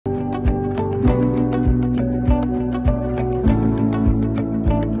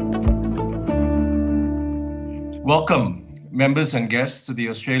Welcome, members and guests, to the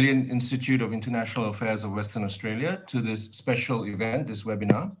Australian Institute of International Affairs of Western Australia to this special event, this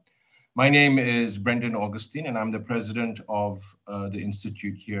webinar. My name is Brendan Augustine, and I'm the president of the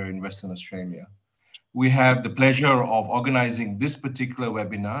Institute here in Western Australia. We have the pleasure of organizing this particular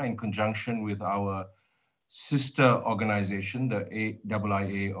webinar in conjunction with our sister organization, the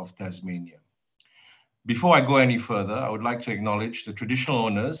AIIA of Tasmania. Before I go any further, I would like to acknowledge the traditional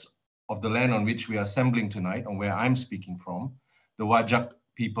owners of the land on which we are assembling tonight, and where I'm speaking from, the Wajak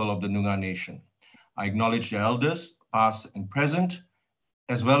people of the Noongar Nation. I acknowledge their elders, past and present,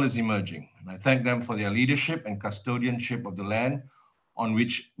 as well as emerging. And I thank them for their leadership and custodianship of the land on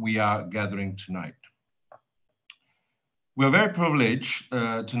which we are gathering tonight. We're very privileged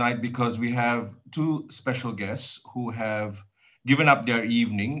tonight because we have two special guests who have given up their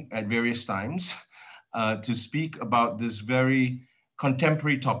evening at various times to speak about this very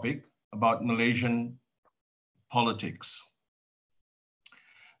contemporary topic about Malaysian politics.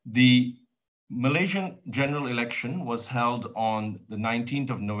 The Malaysian general election was held on the 19th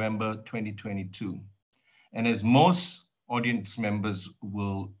of November 2022. And as most audience members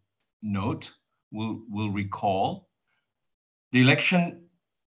will note, will recall, the election's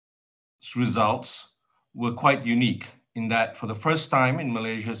results were quite unique in that for the first time in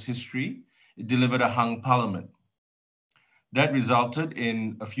Malaysia's history, it delivered a hung parliament. That resulted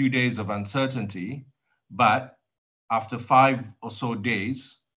in a few days of uncertainty, but after 5 or so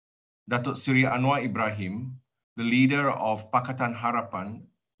days, Datuk Seri Anwar Ibrahim, the leader of Pakatan Harapan,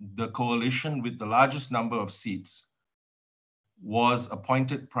 the coalition with the largest number of seats, was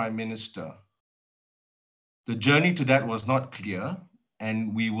appointed Prime Minister. The journey to that was not clear,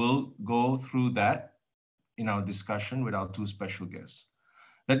 and we will go through that in our discussion with our two special guests.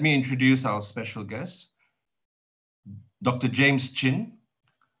 Let me introduce our special guests. Dr. James Chin.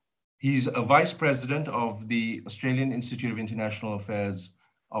 He's a Vice President of the Australian Institute of International Affairs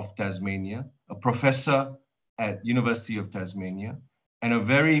of Tasmania, a professor at University of Tasmania, and a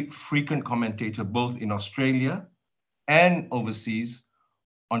very frequent commentator both in Australia and overseas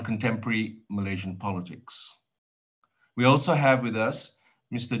on contemporary Malaysian politics. We also have with us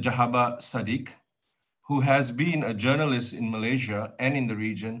Mr. Jahabar Sadiq, who has been a journalist in Malaysia and in the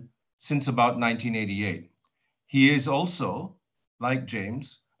region since about 1988. He is also, like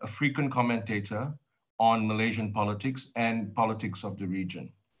James, a frequent commentator on Malaysian politics and politics of the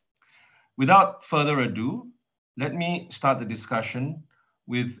region. Without further ado, let me start the discussion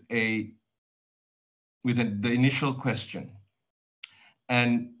with the initial question.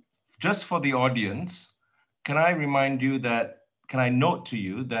 And just for the audience, can I note to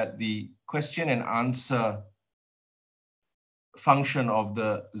you that the question and answer function of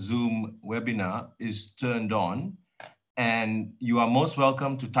the Zoom webinar is turned on, and you are most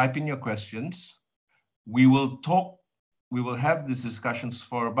welcome to type in your questions. We will have these discussions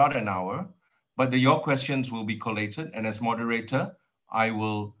for about an hour, but your questions will be collated, and as moderator, I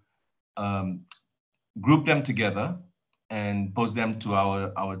will group them together and pose them to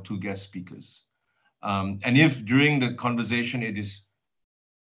our two guest speakers. And if during the conversation it is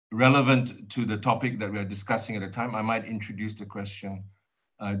relevant to the topic that we are discussing at the time, I might introduce the question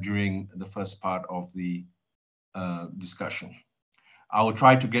during the first part of the discussion. I will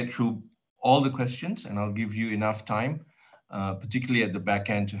try to get through all the questions, and I'll give you enough time, particularly at the back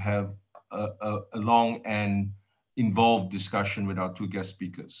end, to have a long and involved discussion with our two guest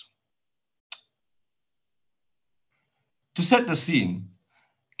speakers. To set the scene,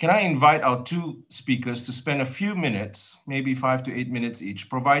 can I invite our two speakers to spend a few minutes, maybe 5 to 8 minutes each,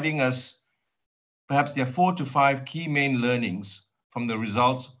 providing us perhaps their 4 to 5 key main learnings from the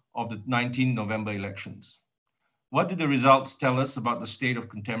results of the 19 November elections. What did the results tell us about the state of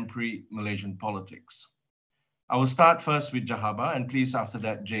contemporary Malaysian politics? I will start first with Jahabar, and please after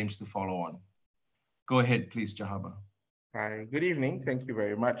that, James, to follow on. Go ahead, please, Jahabar. Hi, good evening. Thank you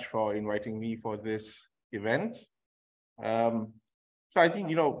very much for inviting me for this event. So I think,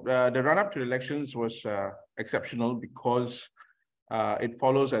 the run-up to the elections was exceptional because it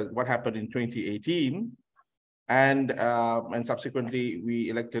follows what happened in 2018. And subsequently, we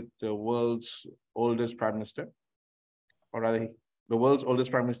elected the world's oldest prime minister, or rather, the world's oldest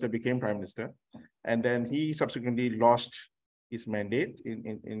prime minister became prime minister. And then he subsequently lost his mandate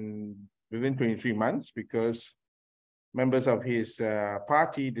within 23 months because members of his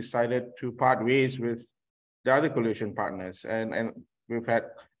party decided to part ways with the other coalition partners. And we've had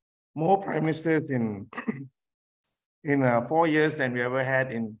more prime ministers in 4 years than we ever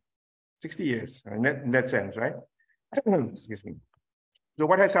had in 60 years, in that sense, right? Excuse me. So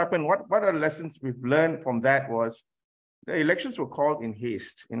what has happened, what are the lessons we've learned from that was the elections were called in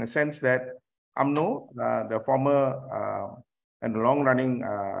haste, in a sense that UMNO, the former and long-running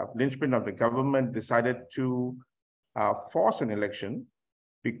linchpin of the government, decided to force an election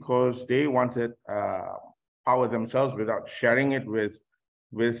because they wanted power themselves without sharing it with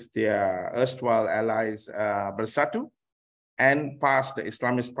their erstwhile allies, Bersatu and PAS, the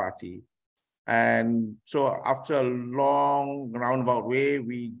Islamist party. And so after a long roundabout way,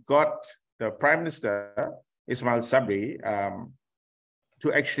 we got the Prime Minister, Ismail Sabri,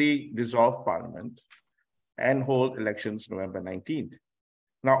 to actually dissolve Parliament and hold elections November 19th.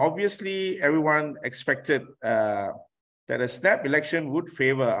 Now, obviously, everyone expected that a snap election would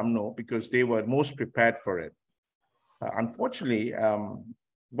favor UMNO because they were most prepared for it. Unfortunately,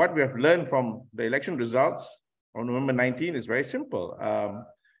 what we have learned from the election results on November 19 is very simple.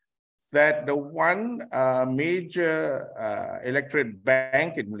 That the one major electorate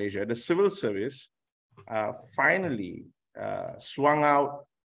bank in Malaysia, the civil service, finally swung out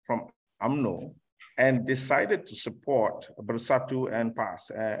from UMNO and decided to support Bersatu and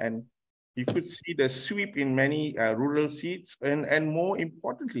PAS. And you could see the sweep in many rural seats, and more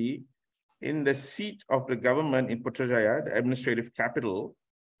importantly, in the seat of the government in Putrajaya, the administrative capital,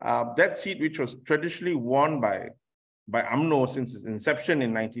 that seat, which was traditionally won by UMNO since its inception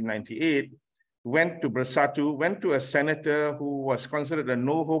in 1998, went to Bersatu, went to a senator who was considered a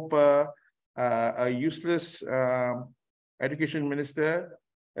no-hoper, a useless education minister,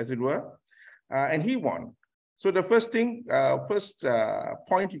 as it were, and he won. So the first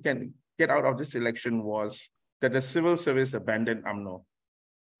point you can get out of this election was that the civil service abandoned UMNO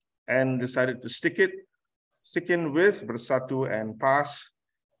and decided to stick in with Bersatu and PAS.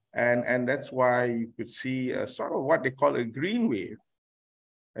 And that's why you could see a sort of what they call a green wave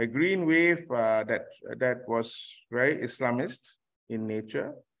that was very Islamist in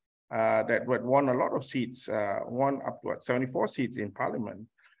nature, that won a lot of seats, won up to 74 seats in Parliament.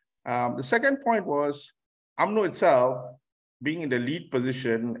 The second point was UMNO itself, being in the lead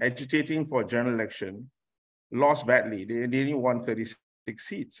position, agitating for a general election, lost badly. They only won 36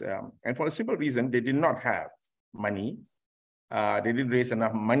 seats. And for a simple reason, they did not have money. They didn't raise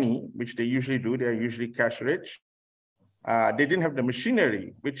enough money, which they usually do. They are usually cash rich. They didn't have the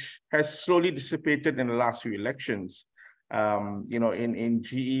machinery, which has slowly dissipated in the last few elections. In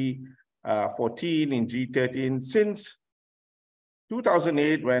GE 14, in G13, since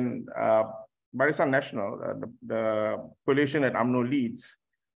 2008, when Barisan Nasional, the coalition that UMNO leads,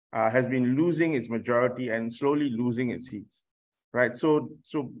 has been losing its majority and slowly losing its seats, right? So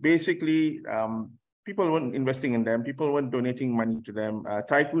basically, people weren't investing in them. People weren't donating money to them.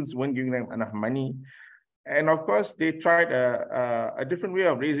 Tycoons weren't giving them enough money. And of course, they tried a different way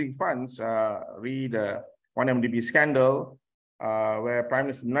of raising funds. Read 1MDB scandal, where Prime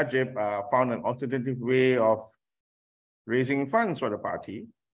Minister Najib found an alternative way of raising funds for the party.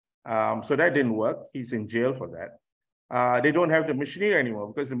 So that didn't work. He's in jail for that. They don't have the machinery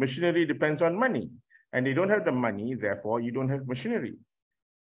anymore because the machinery depends on money. And they don't have the money, therefore you don't have machinery.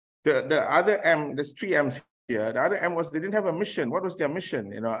 The other M, there's three M's here. The other M was they didn't have a mission. What was their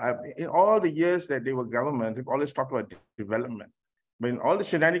mission? In all the years that they were government, they've always talked about development. But in all the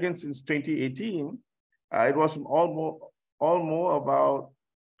shenanigans since 2018, it was all more about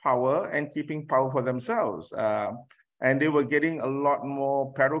power and keeping power for themselves. And they were getting a lot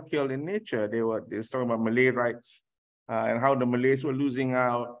more parochial in nature. They were talking about Malay rights and how the Malays were losing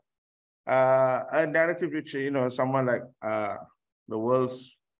out. A narrative which, someone like the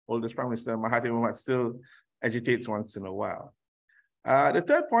world's oldest Prime Minister, Mahathir Mohamad, still agitates once in a while. The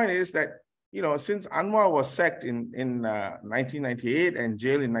third point is that, since Anwar was sacked in 1998 and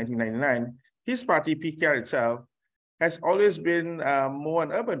jailed in 1999, his party, PKR itself, has always been more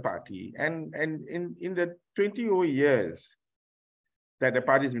an urban party. And in the 20 over years that the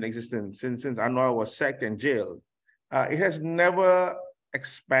party's been existent, since Anwar was sacked and jailed, it has never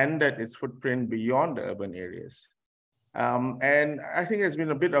expanded its footprint beyond the urban areas. And I think they've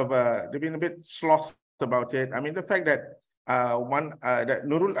been a bit sloth about it. I mean, the fact that that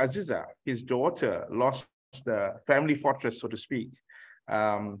Nurul Aziza, his daughter, lost the family fortress, so to speak,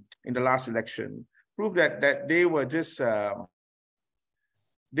 in the last election, proved that they were just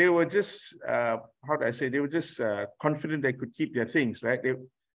confident they could keep their things, right?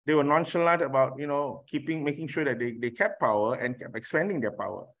 They were nonchalant about, making sure that they kept power and kept expanding their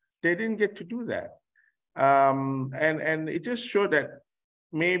power. They didn't get to do that. And it just showed that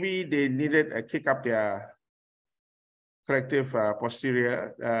maybe they needed a kick up their collective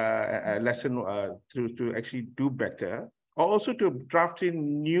posterior lesson to actually do better, or also to draft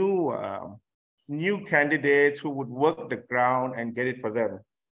in new candidates who would work the ground and get it for them.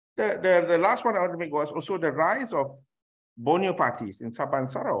 The last one I want to make was also the rise of Borneo parties in Sabah and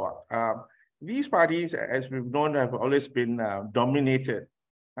Sarawak. these parties, as we've known, have always been dominated.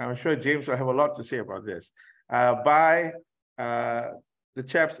 I'm sure James will have a lot to say about this, by the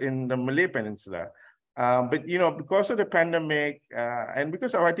chaps in the Malay Peninsula. But, you know, because of the pandemic and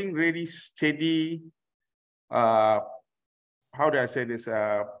because of, I think, really steady, how do I say this,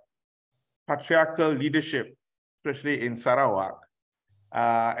 patriarchal leadership, especially in Sarawak,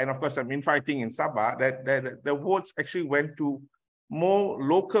 and of course, I'm infighting in Sabah, that the votes actually went to more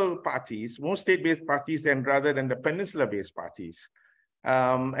local parties, more state-based parties, rather than the peninsula-based parties.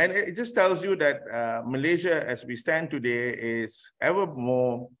 And it just tells you that Malaysia, as we stand today, is ever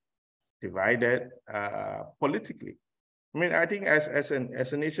more divided politically. I mean, I think as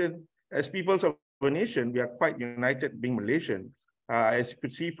a nation, as peoples of a nation, we are quite united being Malaysian, as you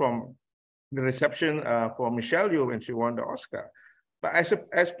could see from the reception for Michelle Yeoh when she won the Oscar. But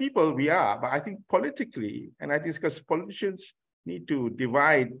as people, we are. But I think politically, and I think it's because politicians need to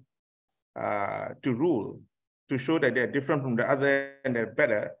divide to rule, to show that they're different from the other and they're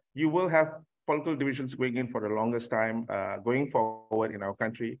better, you will have political divisions going in for the longest time, going forward in our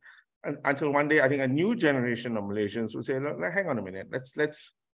country, until one day, I think a new generation of Malaysians will say, look, hang on a minute,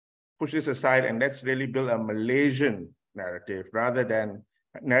 let's push this aside and let's really build a Malaysian narrative rather than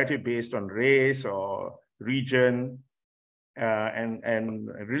a narrative based on race or region and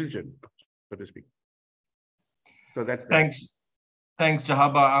religion, so to speak. So that's Thanks. Thanks,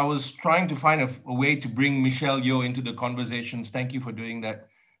 Jahabar. I was trying to find a way to bring Michelle Yeoh into the conversations. Thank you for doing that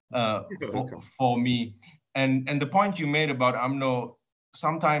for me. And the point you made about UMNO,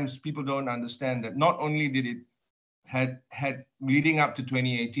 sometimes people don't understand that not only did it had leading up to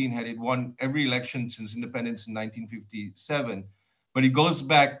 2018, had it won every election since independence in 1957, but it goes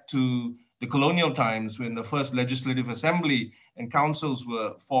back to the colonial times when the first legislative assembly and councils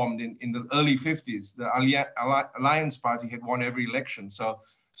were formed in the early 50s. The Alliance Party had won every election. So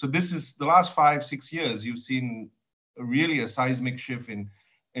this is the last 5-6 years, you've seen really a seismic shift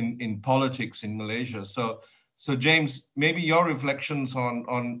in politics in Malaysia. So James, maybe your reflections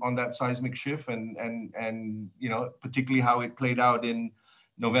on that seismic shift and you know, particularly how it played out in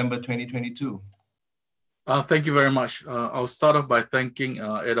November 2022. Thank you very much. I'll start off by thanking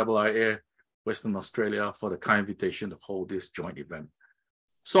AIIA Western Australia for the kind invitation to hold this joint event.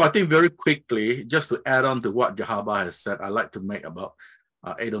 So I think very quickly, just to add on to what Jahabar has said, I'd like to make about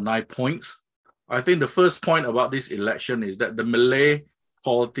 8 or 9 points. I think the first point about this election is that the Malay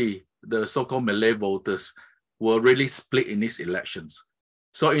polity, the so-called Malay voters, were really split in these elections.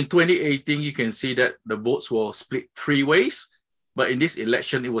 So in 2018, you can see that the votes were split 3 ways, but in this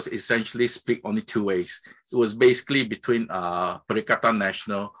election, it was essentially split only 2 ways. It was basically between Perikatan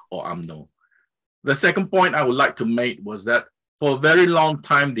Nasional or UMNO. The second point I would like to make was that for a very long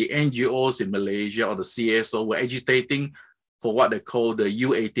time, the NGOs in Malaysia or the CSO were agitating for what they call the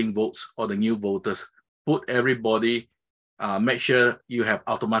U18 votes or the new voters. Put everybody, make sure you have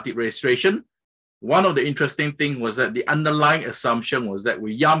automatic registration. One of the interesting things was that the underlying assumption was that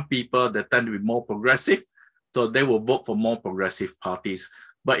with young people, they tend to be more progressive, so they will vote for more progressive parties.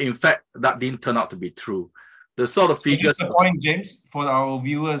 But in fact, that didn't turn out to be true. The sort of figures— the point, James, for our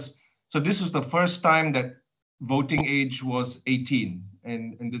viewers. So this is the first time that voting age was 18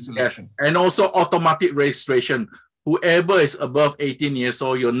 in this election. Yes, and also automatic registration. Whoever is above 18 years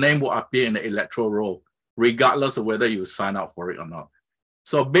old, your name will appear in the electoral roll, regardless of whether you sign up for it or not.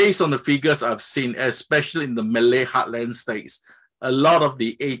 So based on the figures I've seen, especially in the Malay heartland states, a lot of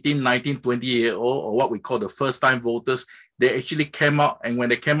the 18, 19, 20-year-old, or what we call the first-time voters, they actually came out, and when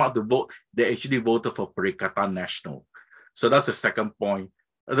they came out to vote, they actually voted for Perikatan Nasional. So that's the second point.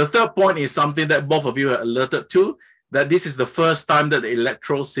 The third point is something that both of you are alerted to, that this is the first time that the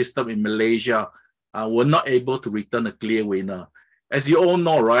electoral system in Malaysia were not able to return a clear winner. As you all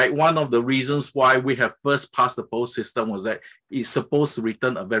know, right, one of the reasons why we have first passed the poll system was that it's supposed to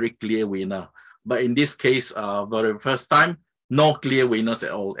return a very clear winner. But in this case, for the first time, no clear winners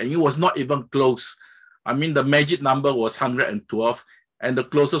at all. And it was not even close. I mean, the magic number was 112, and the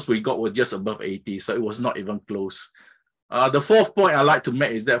closest we got was just above 80. So it was not even close. The fourth point I'd like to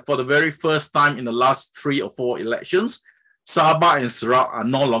make is that for the very first time in the last 3 or 4 elections, Sabah and Sarawak are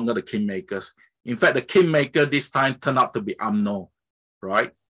no longer the kingmakers. In fact, the kingmaker this time turned out to be UMNO,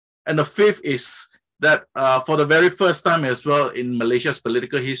 right? And the fifth is that for the very first time as well in Malaysia's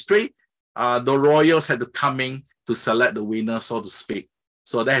political history, the royals had to come in to select the winner, so to speak.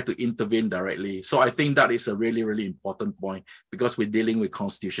 So they had to intervene directly. So I think that is a really, really important point because we're dealing with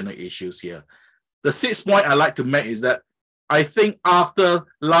constitutional issues here. The sixth point I'd like to make is that I think after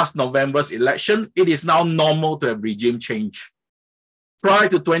last November's election, it is now normal to have regime change. Prior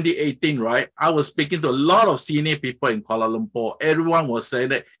to 2018, right, I was speaking to a lot of senior people in Kuala Lumpur. Everyone was saying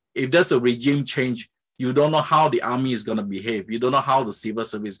that if there's a regime change, you don't know how the army is going to behave. You don't know how the civil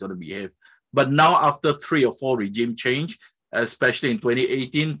service is going to behave. But now after 3 or 4 regime change, especially in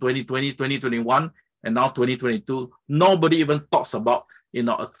 2018, 2020, 2021, and now 2022, nobody even talks about, you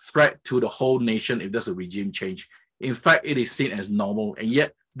know, a threat to the whole nation if there's a regime change. In fact, it is seen as normal, and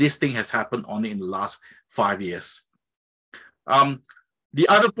yet this thing has happened only in the last 5 years. The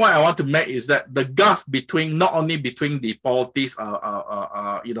other point I want to make is that the gulf between, not only between the politics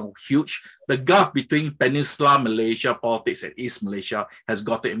are you know, huge, the gulf between Peninsular Malaysia politics and East Malaysia has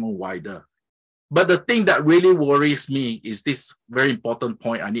gotten even wider. But the thing that really worries me is this very important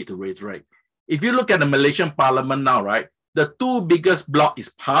point I need to reiterate. If you look at the Malaysian parliament now, right, the 2 biggest bloc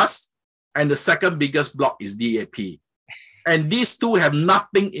is PAS and the second biggest bloc is DAP. And these two have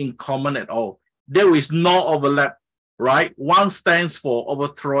nothing in common at all. There is no overlap, right? One stands for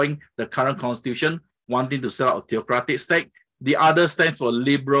overthrowing the current constitution, wanting to set up a theocratic state. The other stands for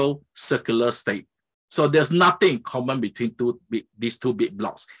liberal secular state. So there's nothing in common between these two big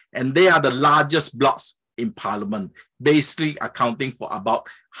blocs. And they are the largest blocs in parliament, basically accounting for about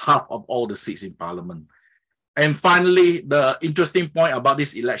half of all the seats in parliament. And finally, the interesting point about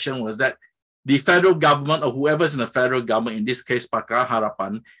this election was that the federal government, or whoever's in the federal government, in this case, Pakatan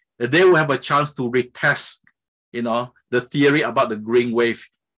Harapan, that they will have a chance to retest, you know, the theory about the green wave,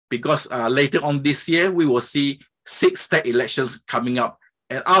 because later on this year, we will see 6 state elections coming up.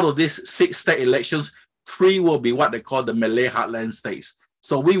 And out of these 6 state elections, 3 will be what they call the Malay heartland states.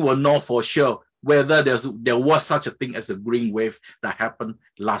 So we will know for sure whether there was such a thing as a green wave that happened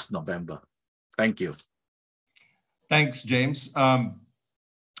last November. Thank you. Thanks, James.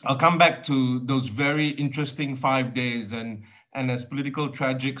 I'll come back to those very interesting 5 days, and as political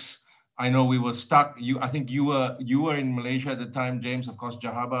tragics, I know we were stuck. I think you were in Malaysia at the time, James. Of course,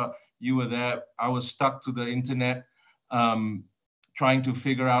 Jahabar, you were there. I was stuck to the internet, trying to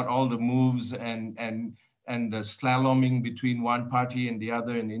figure out all the moves and the slaloming between one party and the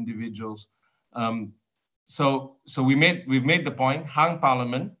other and individuals. So we've made the point. Hung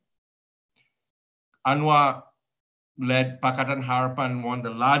Parliament. Anwar led Pakatan Harapan, won the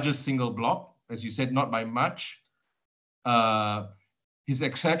largest single bloc, as you said, not by much. His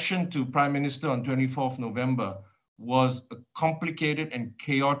accession to Prime Minister on 24th November was a complicated and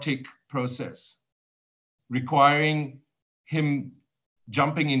chaotic process, requiring him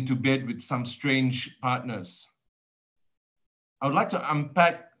jumping into bed with some strange partners. I would like to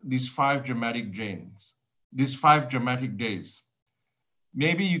unpack these 5 dramatic days.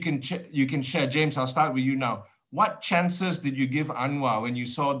 Maybe you can share, James, I'll start with you now. What chances did you give Anwar when you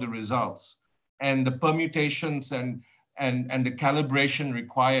saw the results and the permutations and the calibration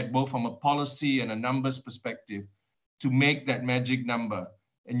required, both from a policy and a numbers perspective, to make that magic number?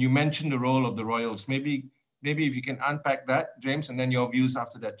 And you mentioned the role of the royals. Maybe if you can unpack that, James, and then your views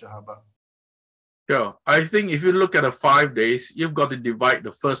after that, Jahabar. Sure. I think if you look at the 5 days, you've got to divide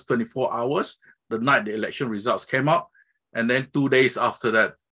the first 24 hours, the night the election results came out, and then 2 days after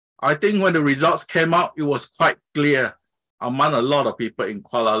that. I think when the results came out, it was quite clear among a lot of people in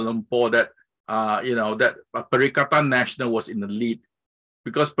Kuala Lumpur that, you know, that Perikatan Nasional was in the lead,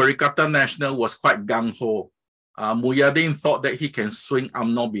 because Perikatan Nasional was quite gung-ho. Muhyiddin thought that he can swing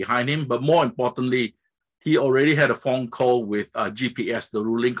UMNO behind him, but more importantly, he already had a phone call with GPS, the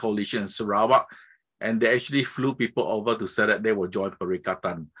ruling coalition in Sarawak, and they actually flew people over to say that they will join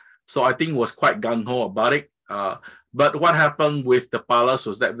Perikatan. So I think it was quite gung-ho about it. But what happened with the palace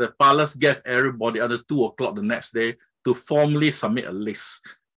was that the palace gave everybody under 2 o'clock the next day to formally submit a list.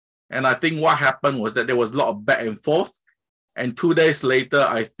 And I think what happened was that there was a lot of back and forth. And 2 days later,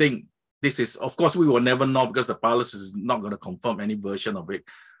 I think this is, of course, we will never know because the palace is not going to confirm any version of it.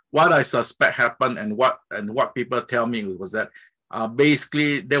 What I suspect happened and what people tell me was that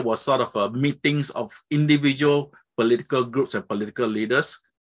basically there was sort of meetings of individual political groups and political leaders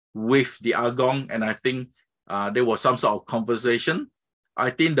with the Agong, and I think there was some sort of conversation. I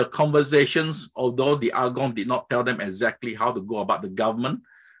think the conversations, although the Agong did not tell them exactly how to go about the government,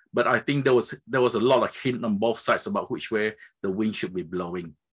 but I think there was a lot of hint on both sides about which way the wind should be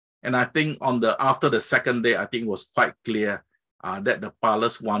blowing. And I think after the second day, I think it was quite clear that the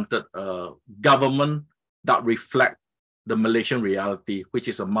palace wanted a government that reflect the Malaysian reality, which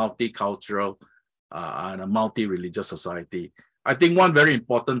is a multicultural and a multi-religious society. I think one very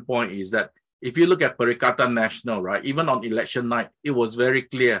important point is that if you look at Perikatan Nasional, right, even on election night, it was very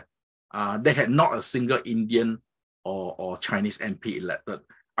clear they had not a single Indian or Chinese MP elected.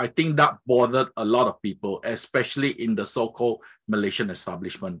 I think that bothered a lot of people, especially in the so-called Malaysian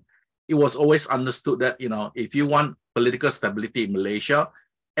establishment. It was always understood that, you know, if you want political stability in Malaysia,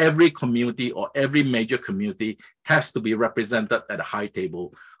 every community or every major community has to be represented at a high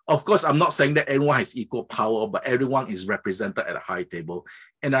table. Of course, I'm not saying that everyone has equal power, but everyone is represented at a high table.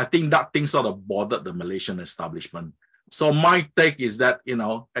 And I think that thing sort of bothered the Malaysian establishment. So my take is that,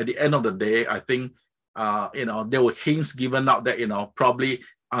 at the end of the day, I think, there were hints given out that, probably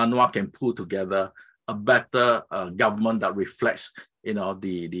Anwar can pull together a better government that reflects,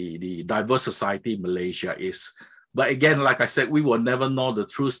 the diverse society Malaysia is. But again, like I said, we will never know the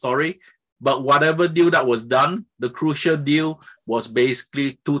true story. But whatever deal that was done, the crucial deal was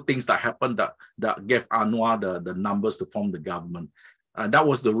basically two things that happened that gave Anwar the numbers to form the government. That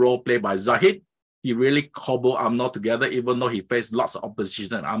was the role played by Zahid. He really cobbled UMNO together, even though he faced lots of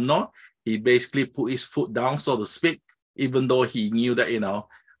opposition at UMNO. He basically put his foot down, so to speak, even though he knew that,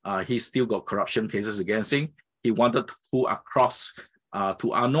 he still got corruption cases against him. He wanted to pull across to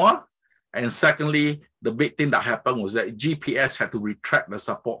Anwar. And secondly, the big thing that happened was that GPS had to retract the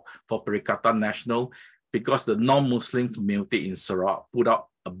support for Perikatan Nasional because the non-Muslim community in Sarawak put up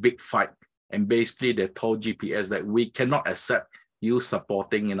a big fight. And basically they told GPS that we cannot accept you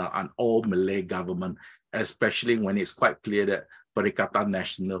supporting an all-Malay government, especially when it's quite clear that Perikatan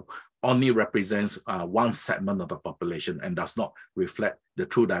Nasional only represents one segment of the population and does not reflect the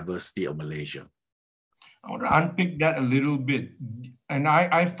true diversity of Malaysia. I want to unpick that a little bit. And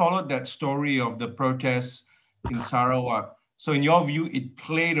I followed that story of the protests in Sarawak. So in your view, it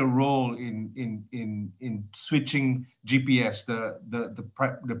played a role in switching GPS,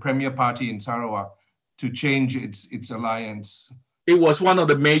 the premier party in Sarawak, to change its alliance? It was one of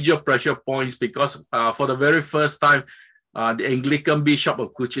the major pressure points because for the very first time, the Anglican Bishop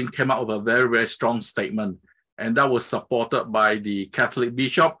of Kuching came out with a very, very strong statement. And that was supported by the Catholic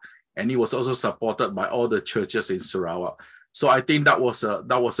Bishop. And he was also supported by all the churches in Sarawak. So I think that was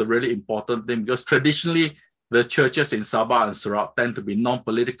a really important thing because traditionally the churches in Sabah and Sarawak tend to be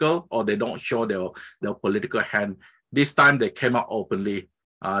non-political or they don't show their political hand. This time they came out openly.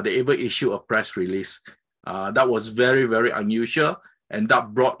 They even issued a press release. That was very, very unusual. And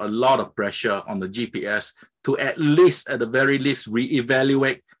that brought a lot of pressure on the GPS to at the very least,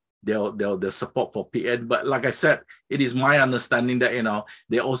 reevaluate their support for PN. But like I said, it is my understanding that,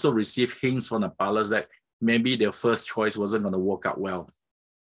 they also received hints from the palace that maybe their first choice wasn't going to work out well.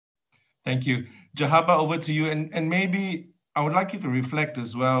 Thank you. Jahabar, over to you. And maybe I would like you to reflect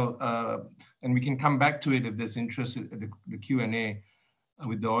as well, and we can come back to it if there's interest in the Q&A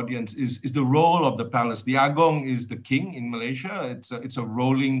with the audience, is the role of the palace. The Agong is the king in Malaysia. It's a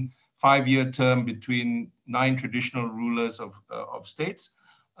rolling 5-year term between 9 traditional rulers of states.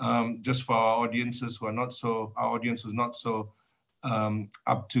 Just for our audiences who are not so, our audience was not so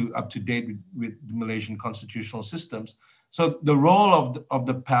up to date with the Malaysian constitutional systems. So the role of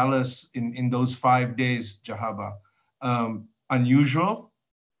the palace in those 5 days, Jahabar, unusual,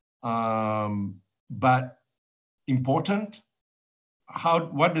 but important.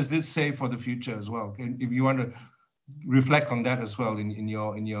 What does this say for the future as well? If you want to reflect on that as well on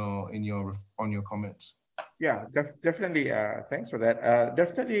your comments. Yeah, definitely. Thanks for that.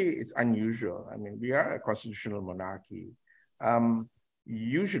 Definitely, it's unusual. I mean, we are a constitutional monarchy.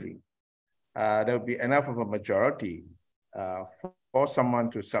 Usually, there will be enough of a majority for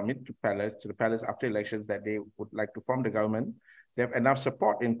someone to submit to the palace after elections that they would like to form the government. They have enough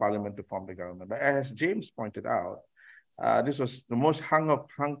support in parliament to form the government. But as James pointed out, this was the most hung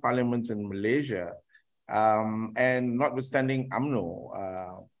parliaments in Malaysia, and notwithstanding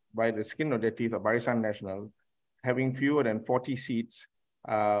UMNO, by the skin of their teeth of Barisan Nasional, having fewer than 40 seats,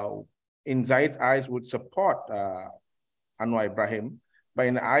 in Zahid's eyes would support Anwar Ibrahim, but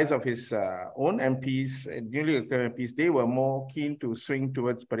in the eyes of his own MPs, newly elected MPs, they were more keen to swing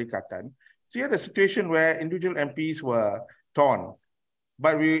towards Perikatan. So you had a situation where individual MPs were torn,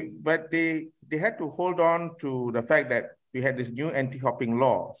 but they had to hold on to the fact that we had this new anti-hopping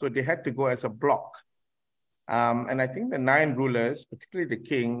law, so they had to go as a bloc. And I think the 9 rulers, particularly the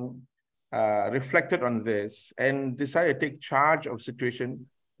king, reflected on this and decided to take charge of a situation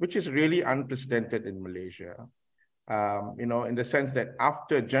which is really unprecedented in Malaysia. In the sense that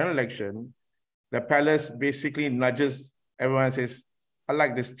after general election, the palace basically nudges everyone and says, I'd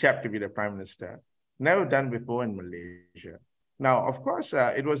like this chap to be the prime minister. Never done before in Malaysia. Now, of course,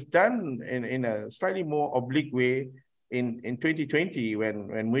 it was done in a slightly more oblique way in 2020 when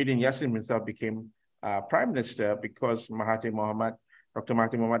Muhyiddin Yassin himself became prime minister because Dr.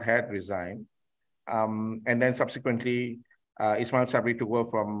 Mahathir Mohamad had resigned. And then subsequently, Ismail Sabri took over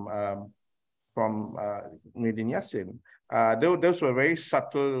from Muhyiddin Yassin. Those were very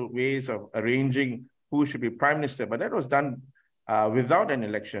subtle ways of arranging who should be prime minister, but that was done without an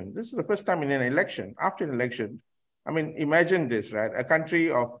election. This is the first time in an election. After an election, I mean, imagine this, right? A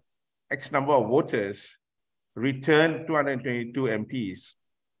country of X number of voters returned 222 MPs.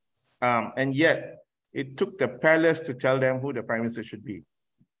 And yet, it took the palace to tell them who the prime minister should be.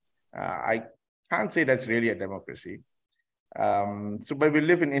 I can't say that's really a democracy. But we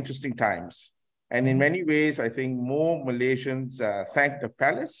live in interesting times. And in many ways, I think more Malaysians thank the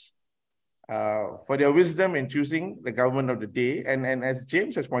palace for their wisdom in choosing the government of the day. And as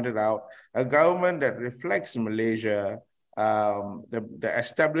James has pointed out, a government that reflects Malaysia, the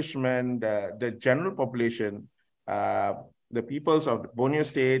establishment, the general population, the peoples of the Borneo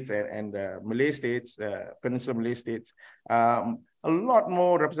states and the Malay states, Peninsular Malay states, a lot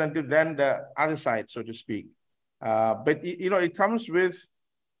more representative than the other side, so to speak. But it comes with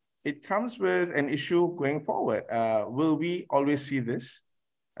an issue going forward. Will we always see this?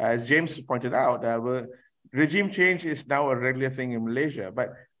 As James pointed out, regime change is now a regular thing in Malaysia. But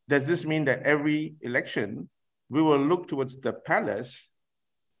does this mean that every election we will look towards the palace?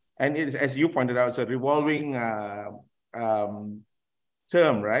 And it is, as you pointed out, it's a revolving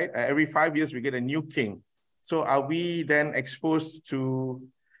term, right? Every 5 years we get a new king. So are we then exposed to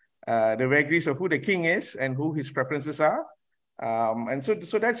the vagaries of who the king is and who his preferences are? And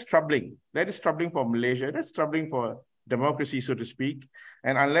so that's troubling. That is troubling for Malaysia. That's troubling for democracy, so to speak.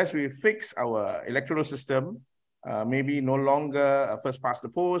 And unless we fix our electoral system, maybe no longer first past the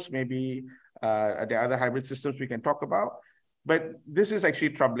post, maybe the other hybrid systems we can talk about. But this is actually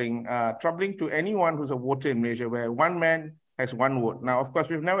troubling to anyone who's a voter in Malaysia, where one man has one vote. Now, of course,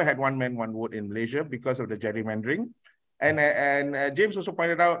 we've never had one man, one vote in Malaysia because of the gerrymandering. And James also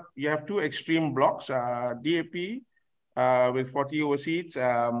pointed out, you have two extreme blocks, DAP with 40 over seats,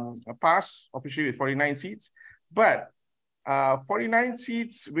 PAS officially with 49 seats, but 49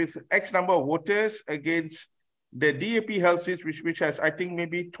 seats with X number of voters against the DAP held seats, which has, I think,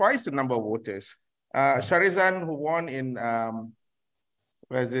 maybe twice the number of voters. Sharizan, who won in,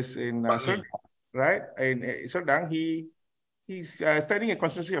 where's this, in Serdang, right? In Serdang, he's standing a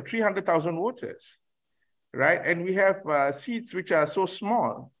constituency of 300,000 voters, right? And we have seats which are so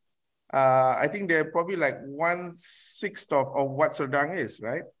small. I think they're probably like 1/6 of what Serdang is,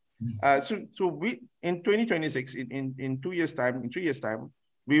 right? So we in 2026, in 2 years' time, in 3 years' time,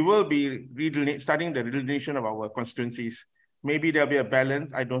 we will be starting the redelineation of our constituencies. Maybe there'll be a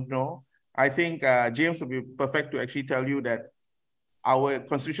balance. I don't know. I think James will be perfect to actually tell you that our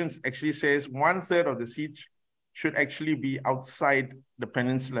constitution actually says 1/3 of the seats should actually be outside the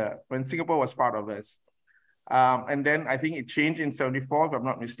peninsula when Singapore was part of us. And then I think it changed in 74, if I'm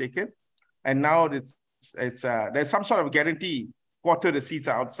not mistaken. And now there's some sort of guarantee, quarter of the seats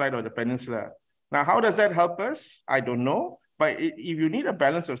are outside of the peninsula. Now, how does that help us? I don't know. But if you need a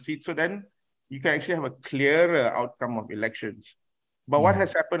balance of seats, so then you can actually have a clearer outcome of elections. But what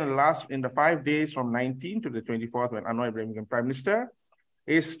has happened in the 5 days from 19 to the 24th when Anwar Ibrahim became Prime Minister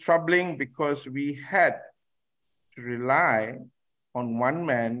is troubling, because we had to rely on one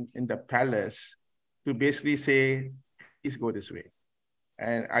man in the palace to basically say, please go this way.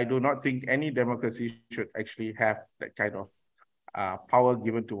 And I do not think any democracy should actually have that kind of power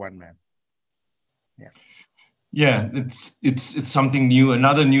given to one man. Yeah, it's something new,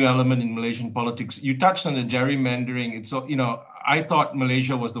 another new element in Malaysian politics. You touched on the gerrymandering. I thought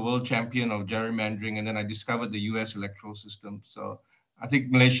Malaysia was the world champion of gerrymandering, and then I discovered the US electoral system. So I think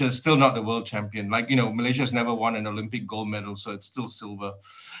Malaysia is still not the world champion. Malaysia's never won an Olympic gold medal, so it's still silver.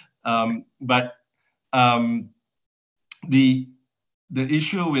 The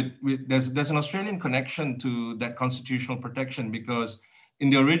issue with there's an Australian connection to that constitutional protection, because in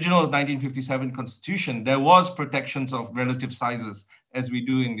the original 1957 constitution, there was protections of relative sizes, as we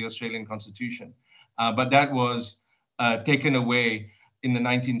do in the Australian constitution. But that was taken away in the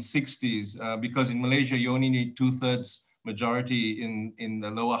 1960s, because in Malaysia, you only need 2/3 majority in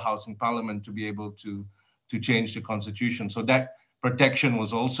the lower house in parliament to be able to change the constitution. So that protection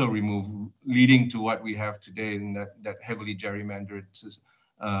was also removed, leading to what we have today in that heavily gerrymandered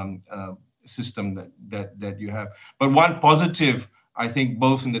system that you have. But one positive, I think,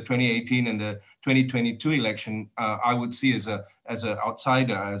 both in the 2018 and the 2022 election, I would see as an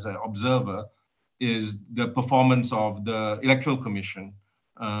outsider, as an observer, is the performance of the Electoral Commission,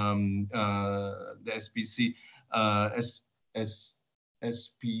 the SPC,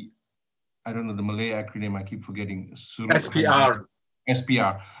 SP. I don't know the Malay acronym. I keep forgetting. SPR.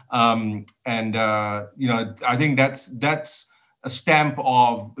 SPR. I think that's a stamp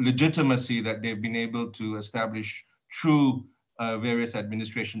of legitimacy that they've been able to establish through various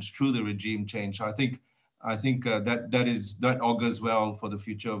administrations, through the regime change. So I think that augurs well for the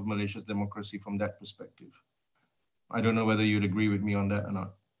future of Malaysia's democracy from that perspective. I don't know whether you'd agree with me on that or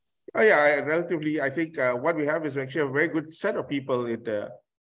not. Oh yeah, relatively. I think what we have is actually a very good set of people in the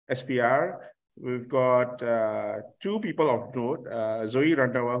SPR. We've got two people of note, Zoe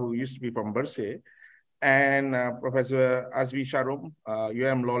Randawa, who used to be from Bersih, and Professor Azvi Sharum,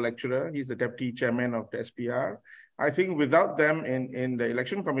 Law lecturer. He's the deputy chairman of the SPR. I think without them in the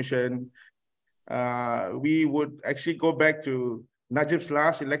election commission, we would actually go back to Najib's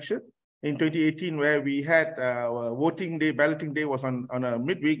last election in 2018, where we had voting day, balloting day was on a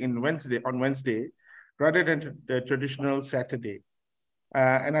midweek on Wednesday, rather than the traditional Saturday.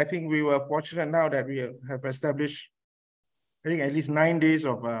 And I think we were fortunate now that we have established, I think, at least 9 days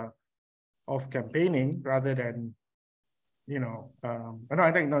of campaigning rather than, no,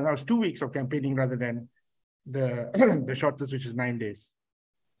 I think no, that was 2 weeks of campaigning rather than the the shortest, which is 9 days.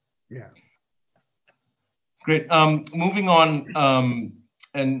 Yeah. Great. Moving on,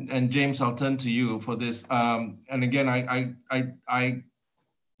 and James, I'll turn to you for this. And again, I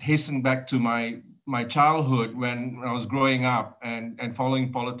hasten back to my childhood when I was growing up and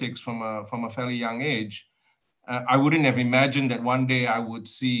following politics from a fairly young age. I wouldn't have imagined that one day I would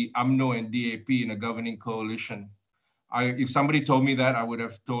see UMNO and DAP in a governing coalition. If somebody told me that, I would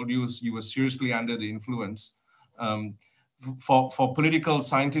have told you were seriously under the influence. For political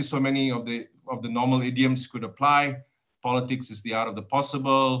scientists, so many of the normal idioms could apply. Politics is the art of the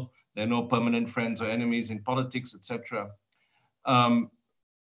possible. There are no permanent friends or enemies in politics, etc.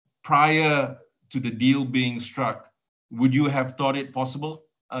 Prior to the deal being struck, would you have thought it possible,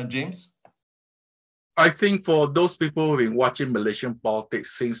 James? I think for those people who've been watching Malaysian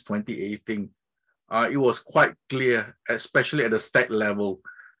politics since 2018, it was quite clear, especially at the state level,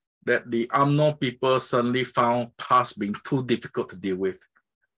 that the UMNO people suddenly found PAS being too difficult to deal with.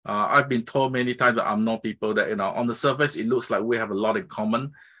 I've been told many times by UMNO people that, on the surface, it looks like we have a lot in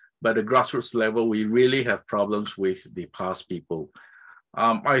common, but at the grassroots level, we really have problems with the PAS people.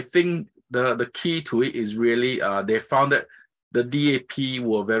 I think the key to it is really they found that the DAP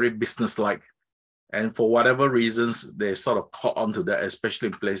were very businesslike. And for whatever reasons, they sort of caught on to that, especially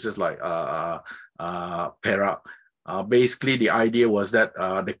in places like Perak. Basically, the idea was that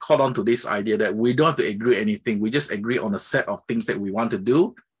they caught on to this idea that we don't have to agree anything. We just agree on a set of things that we want to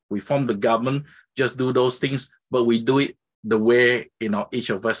do. We form the government, just do those things, but we do it the way, each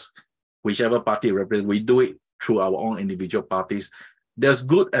of us, whichever party represents, we do it through our own individual parties. There's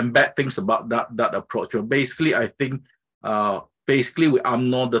good and bad things about that approach. But basically, I think, with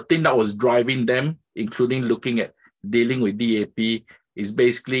UMNO, the thing that was driving them, including looking at dealing with DAP, is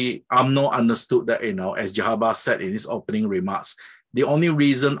basically UMNO understood that, as Jahabar said in his opening remarks, the only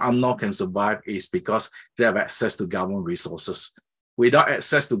reason UMNO can survive is because they have access to government resources. Without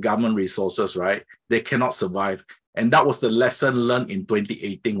access to government resources, right, they cannot survive. And that was the lesson learned in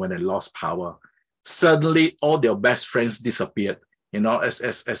 2018 when they lost power. Suddenly, all their best friends disappeared. As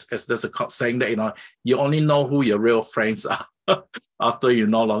there's a saying that, you only know who your real friends are after you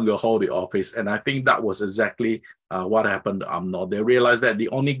no longer hold the office. And I think that was exactly what happened to UMNO. They realized that the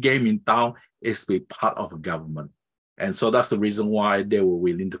only game in town is to be part of a government. And so that's the reason why they were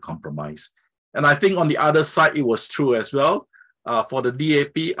willing to compromise. And I think on the other side, it was true as well. For the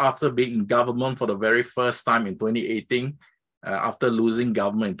DAP, after being in government for the very first time in 2018, after losing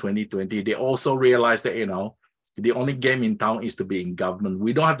government in 2020, they also realized that, the only game in town is to be in government.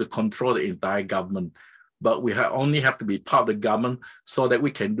 We don't have to control the entire government, but we only have to be part of the government so that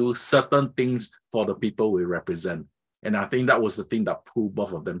we can do certain things for the people we represent. And I think that was the thing that pulled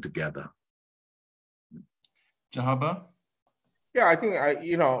both of them together. Jahabar? Yeah, I think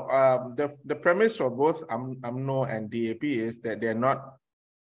the premise for both UMNO and DAP is that they're not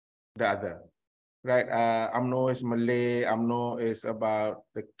the other, right? UMNO is Malay, UMNO is about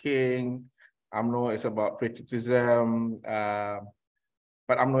the king, UMNO is about patriotism,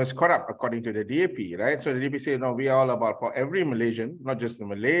 but UMNO is corrupt according to the DAP, right? So the DAP say, no, we are all about for every Malaysian, not just the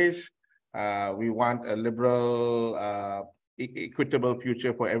Malays. We want a liberal, equitable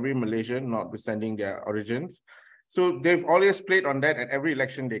future for every Malaysian, notwithstanding their origins. So they've always played on that. At every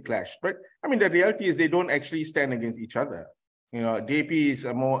election they clash. But I mean, the reality is they don't actually stand against each other. DAP is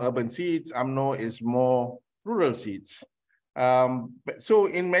more urban seats, UMNO is more rural seats. So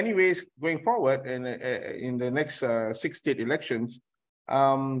in many ways, going forward in the next 6 state elections,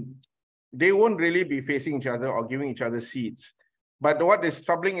 they won't really be facing each other or giving each other seats. But what is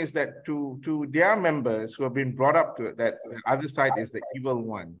troubling is that to their members who have been brought up to that the other side is the evil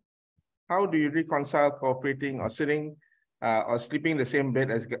one. How do you reconcile cooperating or sitting or sleeping in the same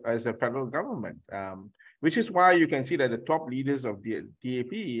bed as the federal government? Which is why you can see that the top leaders of the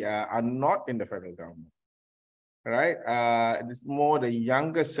DAP are not in the federal government. Right? It's more the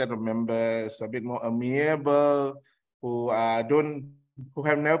younger set of members, a bit more amiable, who have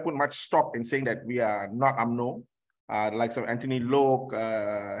never put much stock in saying that we are not UMNO, like some Anthony Loke,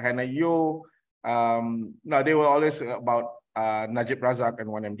 Hannah Yeoh, Now, they were always about Najib Razak and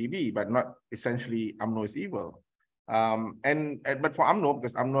 1MDB, but not essentially UMNO is evil. But for UMNO,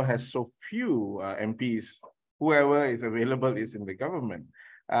 because UMNO has so few MPs, whoever is available is in the government.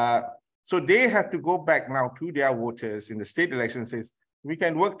 So they have to go back now to their voters in the state elections, says, we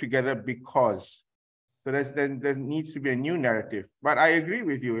can work together because. So there needs to be a new narrative. But I agree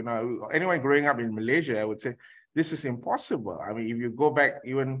with you, anyone growing up in Malaysia would say, this is impossible. I mean, if you go back,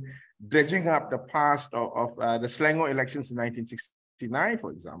 even dredging up the past of the Selangor elections in 1969,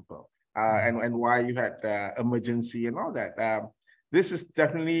 for example, and why you had emergency and all that. This is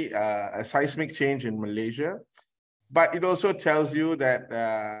definitely a seismic change in Malaysia, but it also tells you that,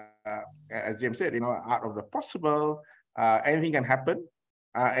 as James said, out of the possible, anything can happen,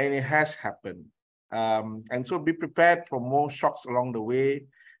 and it has happened. And so be prepared for more shocks along the way.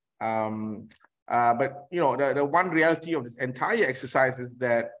 But the one reality of this entire exercise is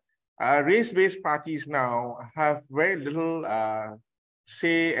that race-based parties now have very little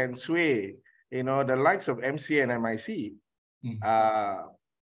say and sway. The likes of MCA and MIC are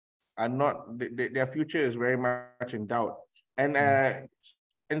not, their future is very much in doubt. And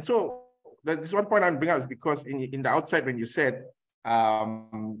so there's one point I'm bringing up is because in the outside when you said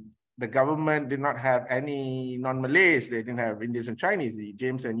the government did not have any non-Malays, they didn't have Indians and Chinese.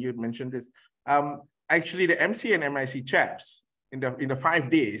 James and you mentioned this. Actually, the MC and MIC chaps in the 5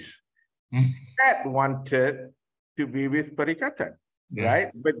 days that wanted to be with Perikatan,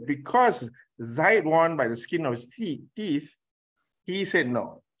 right? But because Zaid won by the skin of his teeth, he said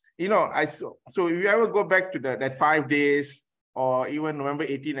no. So if you ever go back to that 5 days, or even November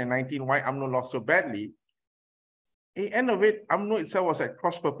 18 and 19, why UMNO lost so badly, at the end of it, UMNO itself was at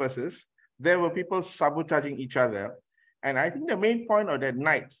cross purposes. There were people sabotaging each other. And I think the main point of that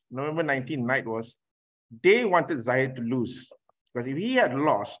night, November 19 night, was they wanted Zahid to lose. Because if he had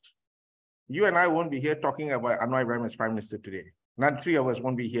lost, you and I won't be here talking about Anwar Ibrahim as Prime Minister today. None three of us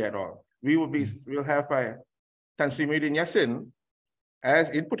won't be here at all. We'll have Tan Sri Muhyiddin Yassin as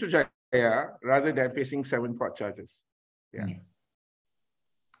in Putrajaya rather than facing 7 court charges. Yeah.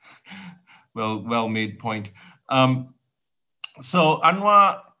 Well made point. So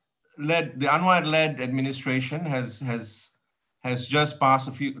the Anwar-led administration has just passed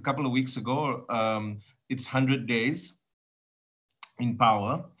a couple of weeks ago. It's 100 days in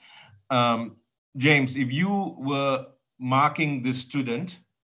power. James, if you were marking this student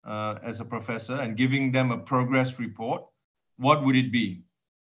as a professor and giving them a progress report, what would it be?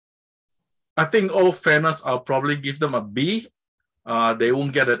 I think, all fairness, I'll probably give them a B. They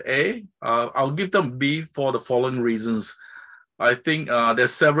won't get an A. I'll give them B for the following reasons. I think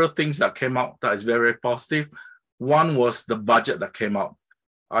there's several things that came out that is very positive. One was the budget that came out.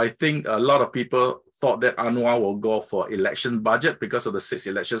 I think a lot of people thought that Anwar will go for election budget because of the 6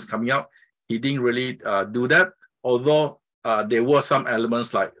 elections coming up. He didn't really do that, although there were some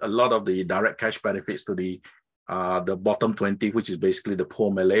elements like a lot of the direct cash benefits to the bottom 20, which is basically the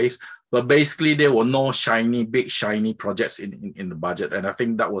poor Malays. But basically, there were no big shiny projects in the budget. And I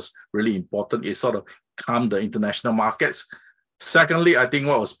think that was really important. It sort of calmed the international markets. Secondly, I think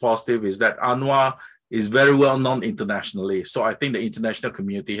what was positive is that Anwar is very well known internationally. So I think the international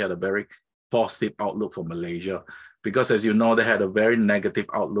community had a very positive outlook for Malaysia, because as you know, they had a very negative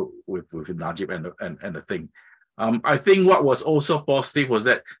outlook with Najib and the thing. I think what was also positive was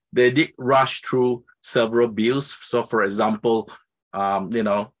that they did rush through several bills. So for example,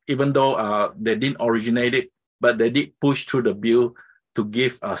 even though they didn't originate it, but they did push through the bill to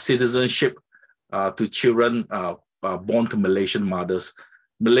give citizenship to children born to Malaysian mothers.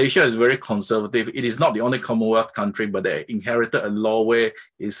 Malaysia is very conservative. It is not the only Commonwealth country, but they inherited a law where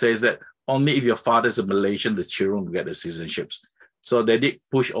it says that only if your father is a Malaysian, the children will get the citizenships. So they did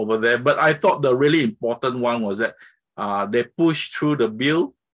push over there. But I thought the really important one was that they pushed through the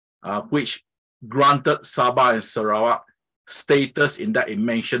bill, which granted Sabah and Sarawak status in that it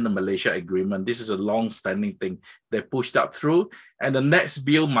mentioned the Malaysia Agreement. This is a long-standing thing. They pushed that through. And the next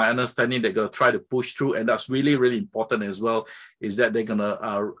bill, my understanding, they're going to try to push through, and that's really, really important as well, is that they're going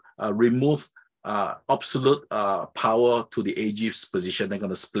to remove absolute power to the AG's position. They're going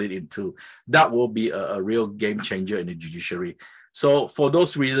to split in two. That will be a real game changer in the judiciary. So for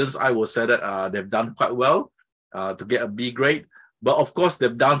those reasons, I will say that they've done quite well to get a B grade. But of course,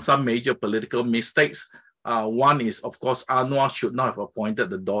 they've done some major political mistakes. One is, of course, Anwar should not have appointed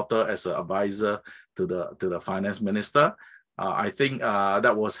the daughter as an advisor to the finance minister. I think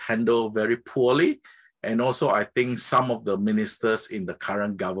that was handled very poorly. And also, I think some of the ministers in the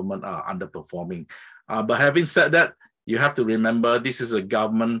current government are underperforming. But having said that, you have to remember this is a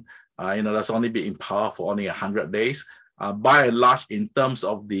government that's only been in power for only 100 days. by and large, in terms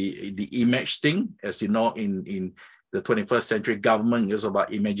of the image thing, as you know, in the 21st century, government is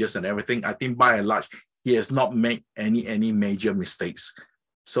about images and everything. I think by and large, he has not made any major mistakes.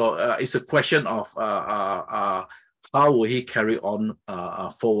 So it's a question of how will he carry on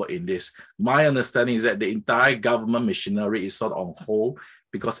forward in this. My understanding is that the entire government machinery is sort of on hold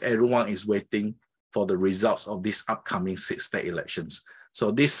because everyone is waiting for the results of these upcoming 6 state elections.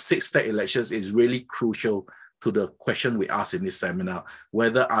 So these 6 state elections is really crucial to the question we asked in this seminar,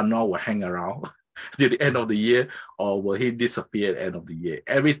 whether Anwar will hang around till the end of the year or will he disappear at the end of the year.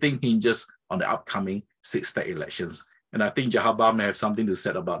 Everything hinges on the upcoming 6 state elections. And I think Jahabar may have something to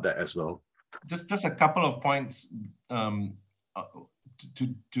say about that as well. Just a couple of points to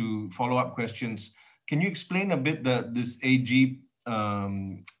follow-up questions. Can you explain a bit this AG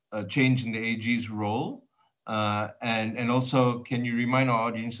change in the AG's role? And also, can you remind our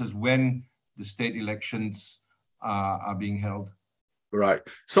audiences when the state elections are being held? Right.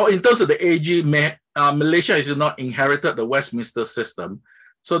 So in terms of the AG, Malaysia has not inherited the Westminster system.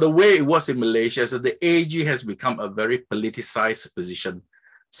 So the way it was in Malaysia is that the AG has become a very politicized position.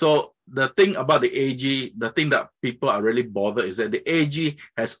 So the thing about the AG, the thing that people are really bothered is that the AG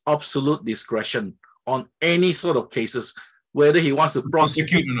has absolute discretion on any sort of cases, whether he wants to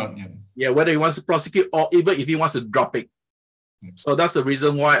prosecute or not. Whether he wants to prosecute or even if he wants to drop it. So that's the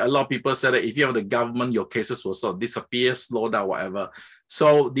reason why a lot of people say that if you have the government, your cases will sort of disappear, slow down, whatever.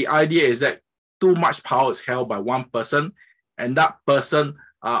 So the idea is that too much power is held by one person, and that person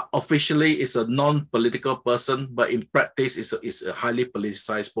officially is a non-political person, but in practice is a highly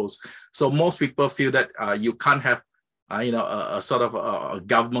politicized post. So most people feel that you can't have a sort of a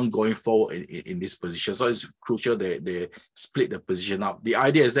government going forward in this position. So it's crucial they split the position up. The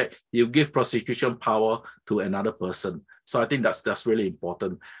idea is that you give prosecution power to another person. So I think that's really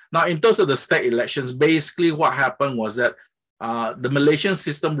important. Now, in terms of the state elections, basically what happened was that the Malaysian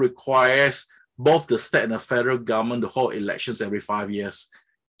system requires both the state and the federal government to hold elections every 5 years.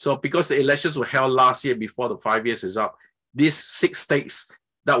 So because the elections were held last year before the 5 years is up, these 6 states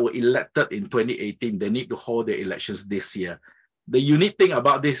that were elected in 2018, they need to hold their elections this year. The unique thing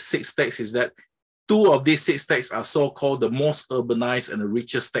about these 6 states is that 2 of these 6 states are so-called the most urbanized and the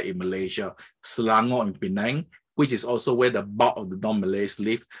richest state in Malaysia, Selangor and Penang, which is also where the bulk of the non-Malays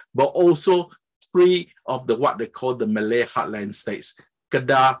live, but also 3 of what they call the Malay heartland states,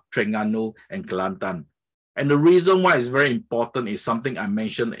 Kedah, Terengganu, and Kelantan. And the reason why it's very important is something I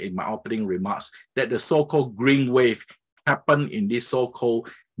mentioned in my opening remarks, that the so-called green wave happened in these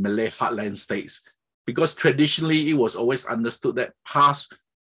so-called Malay heartland states. Because traditionally, it was always understood that past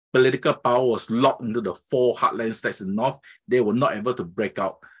political power was locked into the 4 heartland states in the north. They were not able to break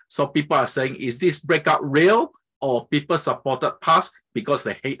out. So people are saying, is this breakout real? Or people supported past because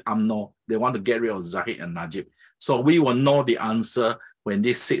they hate UMNO. They want to get rid of Zahid and Najib. So we will know the answer when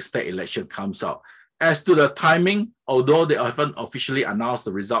this 6 state election comes out. As to the timing, although they haven't officially announced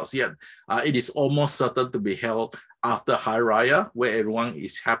the results yet, it is almost certain to be held after Hari Raya, where everyone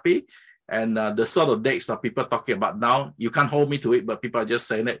is happy. And the sort of dates that people are talking about now, you can't hold me to it, but people are just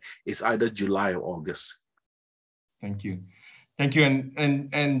saying that it's either July or August. Thank you. Thank you.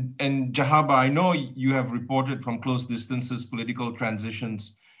 And Jahabar, I know you have reported from close distances political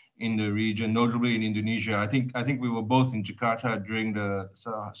transitions in the region, notably in Indonesia. I think we were both in Jakarta during the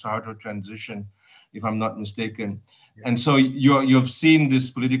Suharto transition, if I'm not mistaken. Yeah. And so you've seen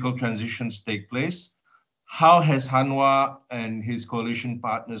these political transitions take place. How has Anwar and his coalition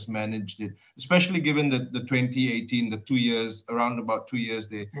partners managed it, especially given that the 2018, the 2 years, around about 2 years,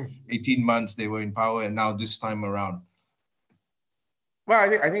 18 months they were in power, and now this time around? Well,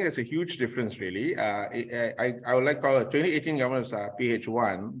 I think it's a huge difference, really. I would like to call it 2018 government is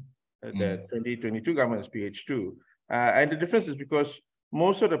PH1, the 2022 government is PH2. And the difference is because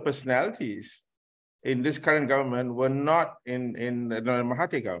most of the personalities in this current government were not in the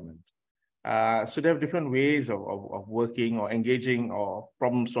Mahathir government. So they have different ways of working or engaging or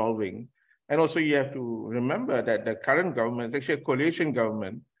problem solving. And also you have to remember that the current government is actually a coalition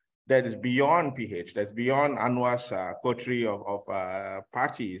government that is beyond PH, that's beyond Anwar's coterie of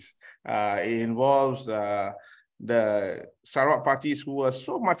parties. It involves the Sarawak parties who were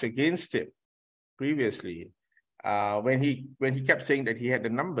so much against it previously. When he kept saying that he had the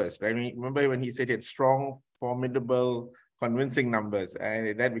numbers, right? Remember when he said he had strong, formidable, convincing numbers,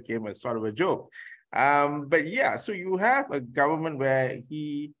 and that became a sort of a joke. But yeah, so you have a government where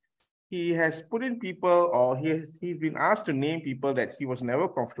he has put in people, or he's been asked to name people that he was never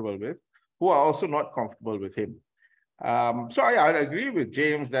comfortable with, who are also not comfortable with him. So I agree with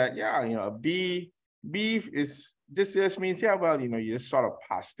James that, yeah, you know, B is, this just means, yeah, well, you know, you just sort of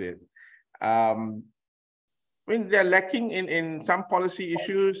passed it. I mean, they're lacking in some policy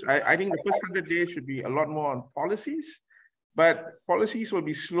issues. I think the first 100 days should be a lot more on policies, but policies will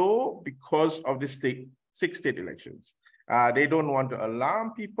be slow because of the six state elections. They don't want to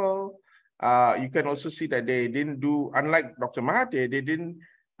alarm people. You can also see that they didn't do, unlike Dr. Mahathir, they didn't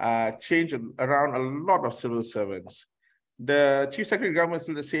change around a lot of civil servants. The Chief Secretary of Government is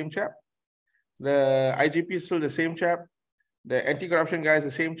still the same chap. The IGP is still the same chap. The anti-corruption guy is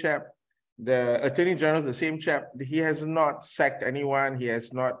the same chap. The Attorney General is the same chap. He has not sacked anyone. He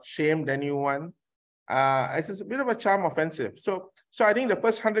has not shamed anyone. It's a bit of a charm offensive. So I think the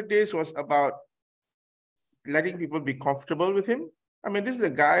first 100 days was about letting people be comfortable with him. I mean, this is a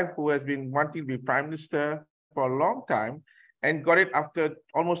guy who has been wanting to be Prime Minister for a long time and got it after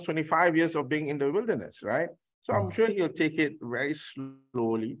almost 25 years of being in the wilderness, right? So I'm sure he'll take it very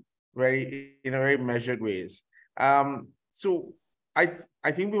slowly, in a very measured ways. So I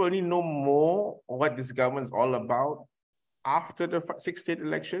think we only know more what this government is all about after the six state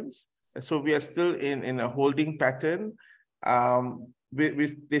elections. So we are still in a holding pattern.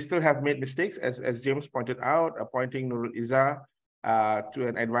 They still have made mistakes, as James pointed out, appointing Nurul Izzah to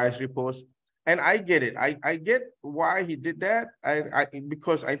an advisory post. And I get it. I get why he did that.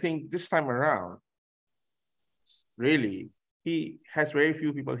 Because I think this time around, really, he has very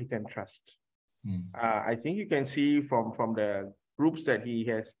few people he can trust. I think you can see from the groups that he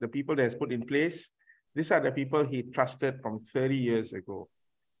has, the people that he has put in place, these are the people he trusted from 30 years ago.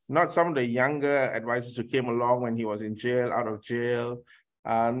 Not some of the younger advisors who came along when he was in jail, out of jail.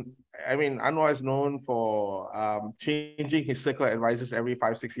 I mean, Anwar is known for changing his circle of advisors every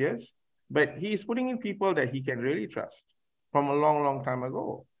 5-6 years, but he's putting in people that he can really trust from a long, long time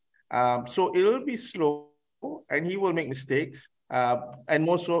ago. So it'll be slow and he will make mistakes. And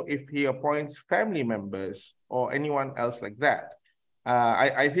more so if he appoints family members or anyone else like that.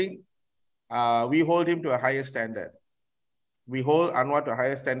 I think we hold him to a higher standard. We hold Anwar to a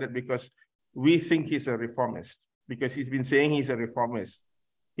higher standard because we think he's a reformist, because he's been saying he's a reformist.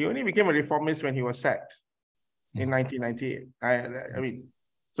 He only became a reformist when he was sacked in 1998. I mean,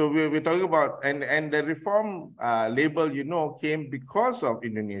 so we're talking about, and the reform label, you know, came because of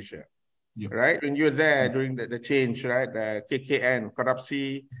Indonesia, right? When you were there during the change, right? The KKN,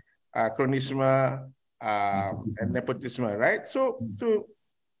 corrupsi, kronisme, and nepotism, right? So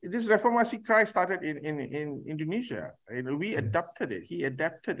this reformasi cry started in Indonesia. We adopted it. He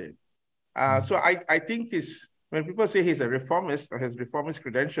adapted it. So I think when people say he's a reformist or has reformist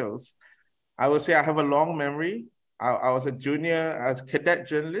credentials, I would say I have a long memory. I was a cadet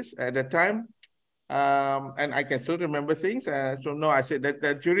journalist at the time, and I can still remember things. So no, I said that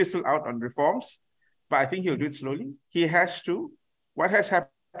the jury is still out on reforms, but I think he'll do it slowly. He has to. What has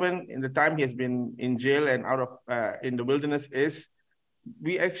happened in the time he has been in jail and out of in the wilderness is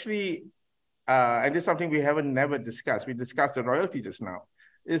we actually, and this is something we haven't never discussed. We discussed the royalty just now.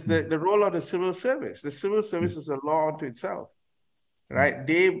 Is the role of the civil service. The civil service is a law unto itself, right?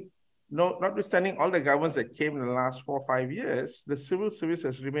 Notwithstanding all the governments that came in the last 4 or 5 years, the civil service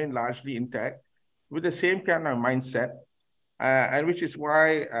has remained largely intact with the same kind of mindset, and which is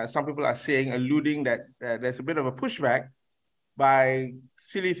why some people are alluding that there's a bit of a pushback by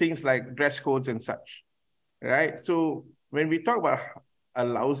silly things like dress codes and such, right? So when we talk about a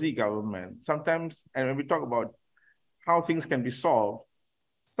lousy government, sometimes, and when we talk about how things can be solved,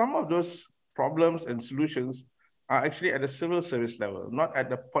 some of those problems and solutions are actually at the civil service level, not at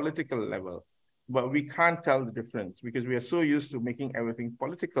the political level. But we can't tell the difference because we are so used to making everything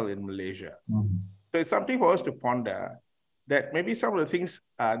political in Malaysia. So it's something for us to ponder, that maybe some of the things,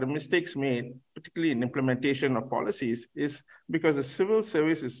 the mistakes made, particularly in implementation of policies, is because the civil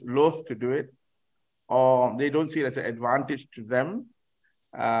service is loath to do it, or they don't see it as an advantage to them.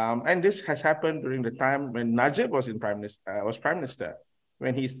 And this has happened during the time when Najib was Prime Minister,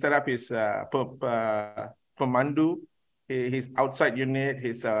 when he set up his Pemandu, his outside unit,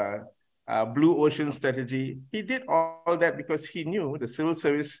 his Blue Ocean strategy. He did all that because he knew the civil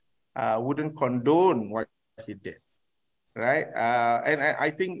service wouldn't condone what he did, right? And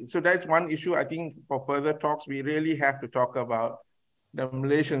I think, so that's one issue. I think for further talks, we really have to talk about the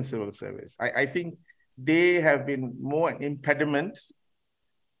Malaysian civil service. I think they have been more an impediment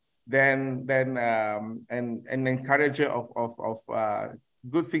than an encourager of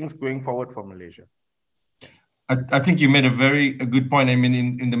good things going forward for Malaysia. I think you made a good point. I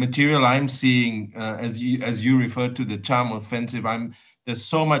mean, in the material I'm seeing, as you referred to the charm offensive, there's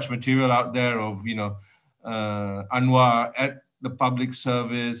so much material out there of, you know, Anwar at the public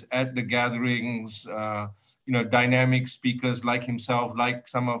service, at the gatherings, you know, dynamic speakers like himself, like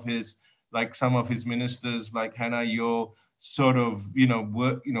some of his ministers, like Hannah Yeoh, sort of,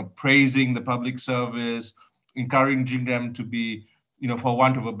 praising the public service, encouraging them to be, for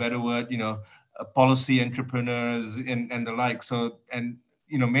want of a better word, policy entrepreneurs and the like. So, and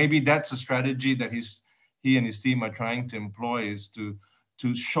maybe that's a strategy that he and his team are trying to employ, is to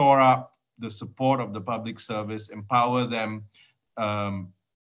shore up the support of the public service, empower them, and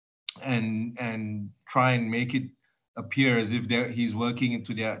try and make it appear as if he's working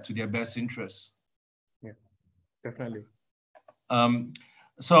into their best interests. Yeah, definitely.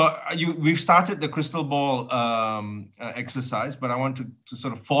 So we've started the crystal ball exercise, but I want to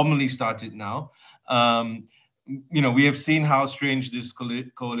sort of formally start it now. We have seen how strange this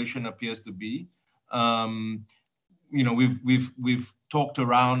coalition appears to be. We've talked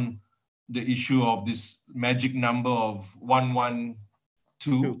around the issue of this magic number of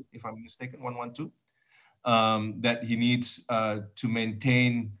 112, if I'm mistaken, 112, that he needs to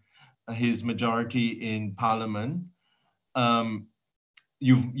maintain his majority in Parliament.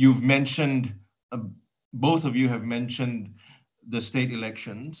 You've mentioned, both of you have mentioned the state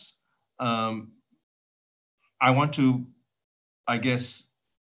elections. I want to, I guess,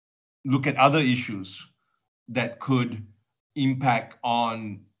 look at other issues that could impact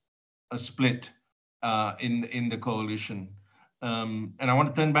on a split in the coalition. And I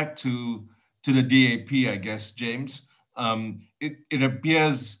want to turn back to the DAP, I guess, James. It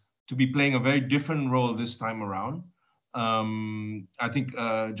appears to be playing a very different role this time around. I think,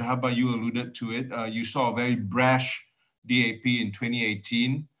 Jahabar, you alluded to it. You saw a very brash DAP in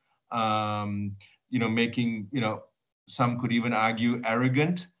 2018, making, some could even argue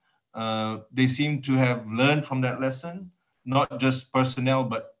arrogant. They seem to have learned from that lesson, not just personnel,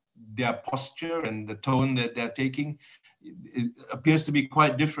 but their posture and the tone that they're taking. It appears to be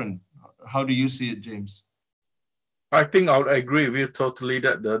quite different. How do you see it, James? I think I would agree with you totally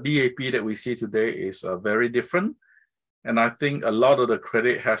that the DAP that we see today is very different. And I think a lot of the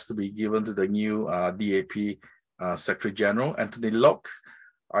credit has to be given to the new DAP Secretary General, Anthony Locke.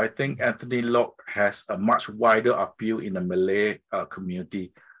 I think Anthony Locke has a much wider appeal in the Malay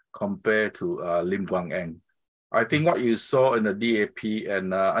community compared to Lim Guang Eng. I think what you saw in the DAP,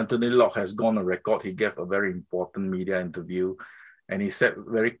 and Anthony Locke has gone on record, he gave a very important media interview, and he said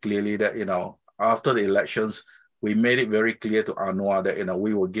very clearly that, after the elections, we made it very clear to Anwar that,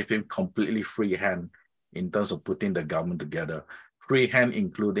 we will give him completely free hand in terms of putting the government together. Free hand,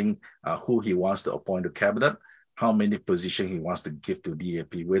 including who he wants to appoint to cabinet, how many positions he wants to give to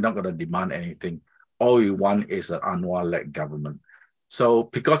DAP. We're not going to demand anything. All we want is an Anwar-led government. So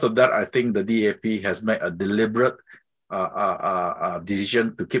because of that, I think the DAP has made a deliberate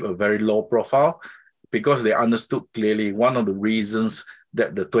decision to keep a very low profile, because they understood clearly one of the reasons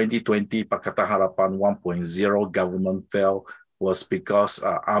that the 2020 Pakatan Harapan 1.0 government fell was because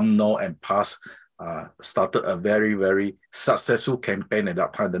UMNO and PAS started a very, very successful campaign at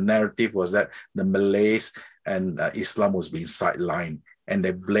that time. The narrative was that the Malays and Islam was being sidelined, and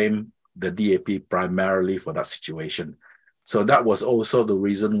they blamed the DAP primarily for that situation. So that was also the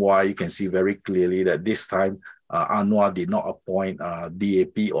reason why you can see very clearly that this time Anwar did not appoint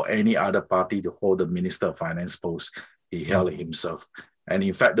DAP or any other party to hold the Minister of Finance post. He held it himself. And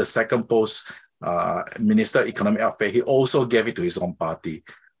in fact, the second post, Minister of Economic Affairs, he also gave it to his own party.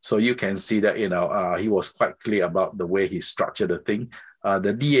 So you can see that, he was quite clear about the way he structured the thing.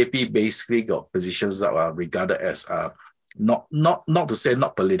 The DAP basically got positions that are regarded as not to say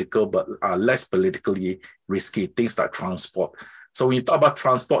not political, but less politically risky, things like transport. So when you talk about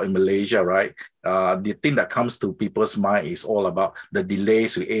transport in Malaysia, right, the thing that comes to people's mind is all about the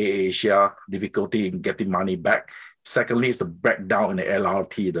delays with AirAsia, difficulty in getting money back. Secondly, it's the breakdown in the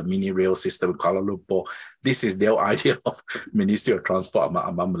LRT, the mini rail system in Kuala Lumpur. This is their idea of Ministry of Transport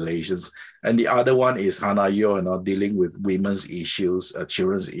among Malaysians. And the other one is Hanayo, dealing with women's issues,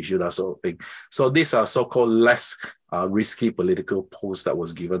 children's issues, that sort of thing. So these are so-called less risky political posts that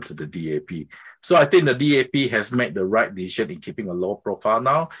was given to the DAP. So I think the DAP has made the right decision in keeping a low profile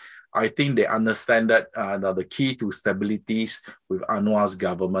now. I think they understand that the key to stabilities with Anwar's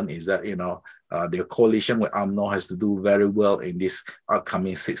government is that, their coalition with UMNO has to do very well in these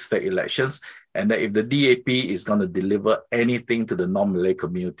upcoming 6 state elections. And that if the DAP is going to deliver anything to the non-Malay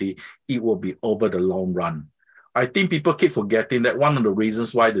community, it will be over the long run. I think people keep forgetting that one of the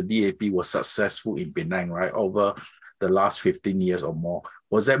reasons why the DAP was successful in Penang, right, over the last 15 years or more,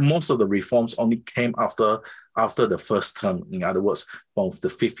 was that most of the reforms only came after the first term, in other words, from the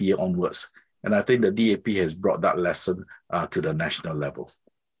 5th year onwards. And I think the DAP has brought that lesson to the national level.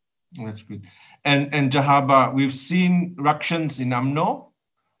 That's good. And Jahabar, we've seen ructions in UMNO.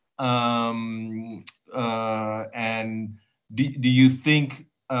 And do you think,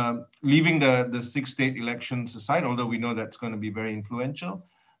 leaving the 6 state elections aside, although we know that's going to be very influential,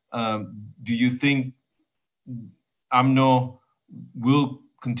 do you think UMNO will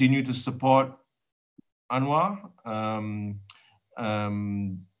continue to support Anwar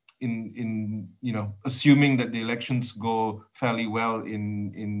in assuming that the elections go fairly well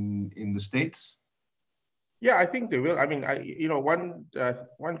in the States? Yeah, I think they will. I mean,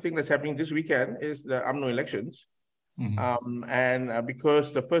 one thing that's happening this weekend is the UMNO elections,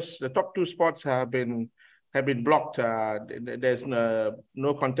 because the top two spots have been blocked. There's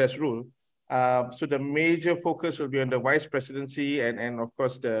no contest rule. So the major focus will be on the vice presidency and of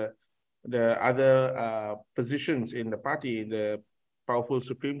course the other positions in the party, the powerful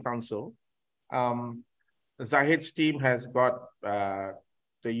Supreme Council. Zahid's team has got the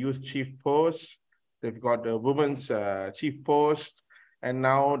youth chief post. They've got the women's chief post, and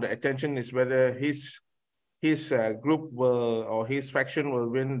now the attention is whether his group will, or his faction will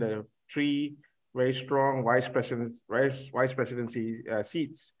win the 3 very strong vice presidency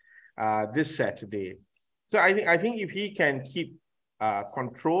seats this Saturday. So I think if he can keep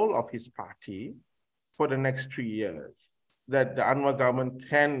control of his party for the next 3 years, that the Anwar government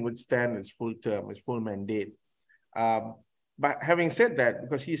can withstand its full term, its full mandate. But having said that,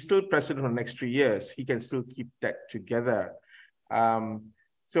 because he's still president for the next 3 years, he can still keep that together.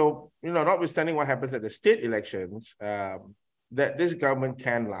 So, notwithstanding what happens at the state elections, that this government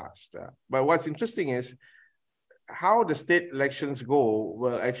can last. But what's interesting is how the state elections go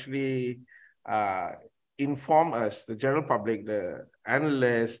will actually inform us, the general public, the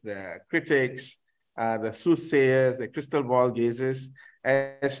analysts, the critics, the soothsayers, the crystal ball gazers,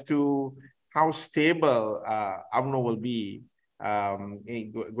 as to how stable UMNO will be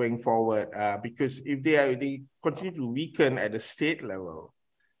going forward. Because if they continue to weaken at the state level,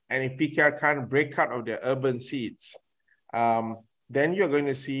 and if PKR can't break out of their urban seats, then you're going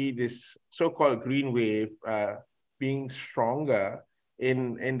to see this so-called green wave being stronger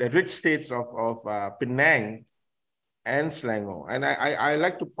in the rich states of Penang and Selangor. And I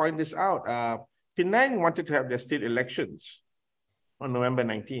like to point this out. Penang wanted to have their state elections on November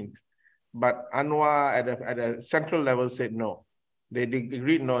 19th, but Anwar at a central level said no. They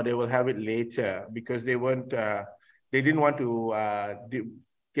agreed no, they will have it later because they didn't want to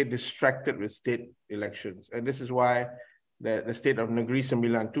get distracted with state elections. And this is why the state of Negeri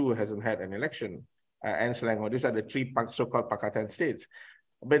Sembilan 2 hasn't had an election, and Selangor. These are the 3 so-called Pakatan states.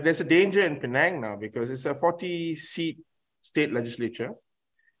 But there's a danger in Penang now because it's a 40-seat state legislature.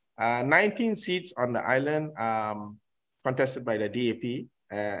 19 seats on the island contested by the DAP.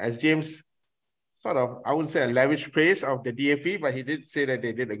 As James sort of, I wouldn't say a lavish praise of the DAP, but he did say that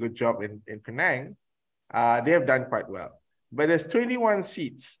they did a good job in Penang. They have done quite well. But there's 21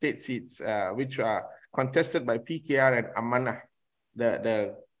 seats, state seats, which are contested by PKR and Amanah,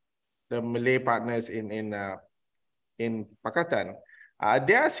 the Malay partners in Pakatan.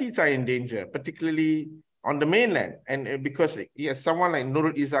 Their seats are in danger, particularly on the mainland. And because someone like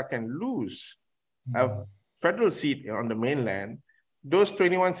Nurul Izzah can lose a federal seat on the mainland, those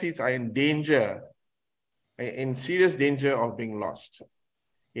 21 seats are in danger, in serious danger of being lost.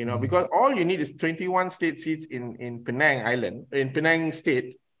 Because all you need is 21 state seats in Penang Island, in Penang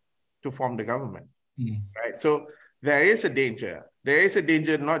State, to form the government, right? So there is a danger. There is a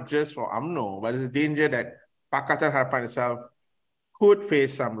danger not just for UMNO, but there's a danger that Pakatan Harapan itself could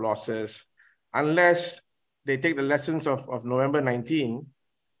face some losses unless they take the lessons of November 19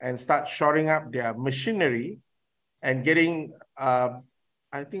 and start shoring up their machinery and getting, I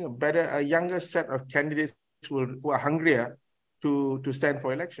think, a younger set of candidates who are hungrier to stand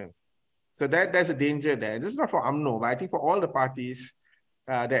for elections. So there's a danger there. This is not for UMNO, but I think for all the parties,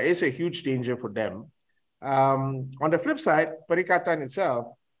 there is a huge danger for them. On the flip side, Perikatan itself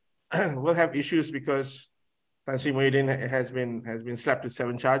will have issues because Tan Sri Muhyiddin has been slapped with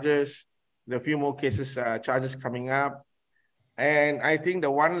 7 charges. There are a few more charges coming up. And I think the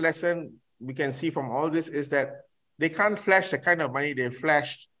one lesson we can see from all this is that they can't flash the kind of money they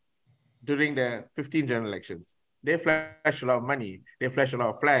flashed during the 15 general elections. They flashed a lot of money. They flashed a lot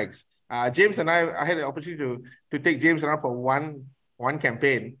of flags. James and I had the opportunity to take James around for one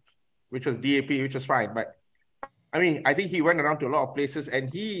campaign, which was DAP, which was fine. But I mean, I think he went around to a lot of places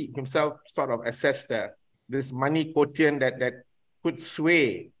and he himself sort of assessed this money quotient that could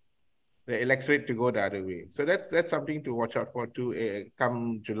sway the electorate to go the other way. So that's something to watch out for too,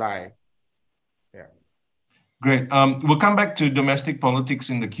 come July. Yeah. Great. We'll come back to domestic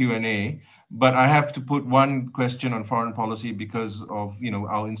politics in the Q&A, but I have to put one question on foreign policy because of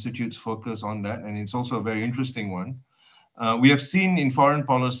our institute's focus on that, and it's also a very interesting one. We have seen in foreign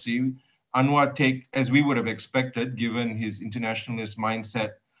policy, Anwar take, as we would have expected, given his internationalist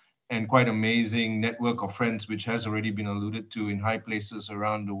mindset and quite amazing network of friends, which has already been alluded to in high places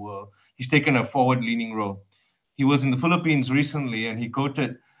around the world. He's taken a forward-leaning role. he was in the Philippines recently, and he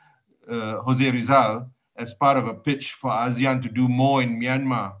quoted Jose Rizal as part of a pitch for ASEAN to do more in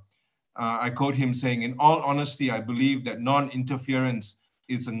Myanmar. I quote him saying, "In all honesty, I believe that non-interference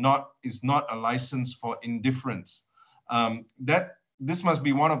is not a license for indifference." This must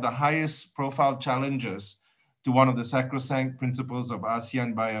be one of the highest profile challenges to one of the sacrosanct principles of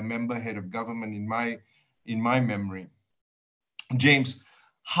ASEAN by a member head of government in my memory. James,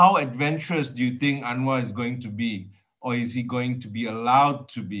 how adventurous do you think Anwar is going to be, or is he going to be allowed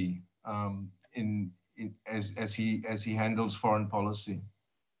to be as he handles foreign policy?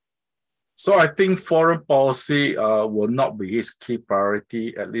 So I think foreign policy will not be his key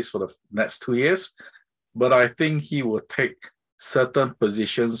priority, at least for the next 2 years. But I think he will take certain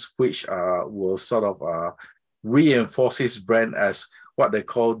positions which will sort of reinforce his brand as what they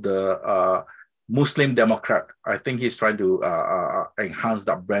call the Muslim Democrat. I think he's trying to enhance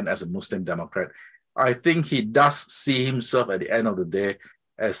that brand as a Muslim Democrat. I think he does see himself at the end of the day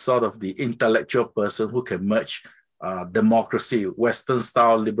as sort of the intellectual person who can merge democracy,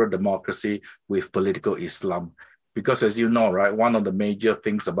 Western-style liberal democracy with political Islam. Because as you know, right, one of the major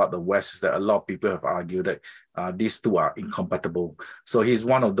things about the West is that a lot of people have argued that these two are incompatible. So he's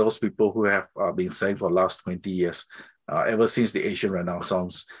one of those people who have been saying for the last 20 years, ever since the Asian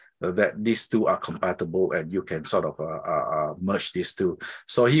Renaissance, that these two are compatible and you can sort of merge these two.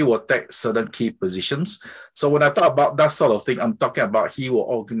 So he will take certain key positions. So when I talk about that sort of thing, I'm talking about he will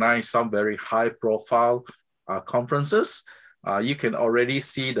organize some very high profile conferences. You can already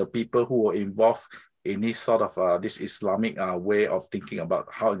see the people who were involved in this sort of this Islamic way of thinking about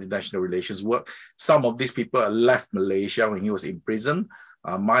how international relations work. Some of these people left Malaysia when he was in prison.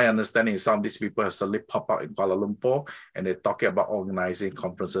 My understanding is some of these people have suddenly popped up in Kuala Lumpur and they're talking about organizing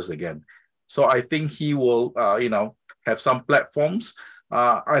conferences again. So I think he will, have some platforms.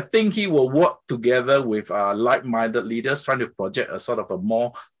 I think he will work together with like-minded leaders trying to project a sort of a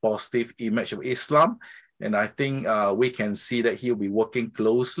more positive image of Islam. And I think we can see that he'll be working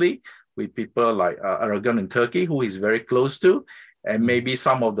closely with people like Erdogan in Turkey, who he's very close to, and maybe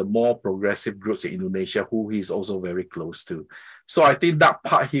some of the more progressive groups in Indonesia, who he's also very close to. So I think that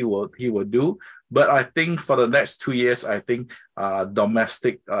part he will do. But I think for the next 2 years, I think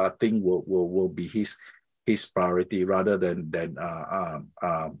domestic thing will be his priority rather than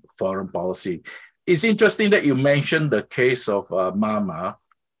foreign policy. It's interesting that you mentioned the case of Mama.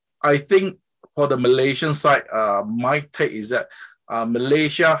 I think for the Malaysian side, my take is that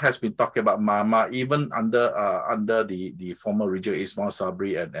Malaysia has been talking about Mama even under the former regime Ismail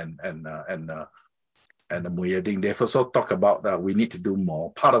Sabri and the Muhyiddin. They've also talked about that we need to do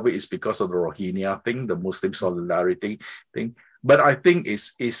more. Part of it is because of the Rohingya thing, the Muslim solidarity thing. But I think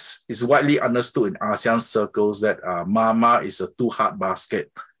it's widely understood in ASEAN circles that Mama is a too hard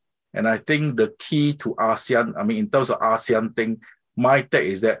basket. And I think the key to ASEAN, in terms of ASEAN thing, my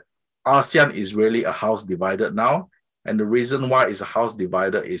take is that ASEAN is really a house divided now. And the reason why it's a house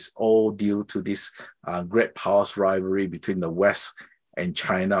divided is all due to this great powers rivalry between the West and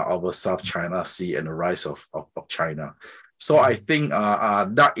China over South China Sea and the rise of China. So I think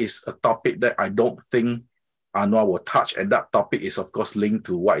that is a topic that I don't think Anwar will touch. And that topic is, of course, linked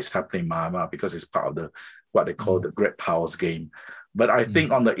to what is happening in Myanmar because it's part of what they call the great powers game. But I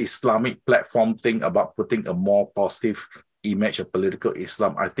think on the Islamic platform thing about putting a more positive image of political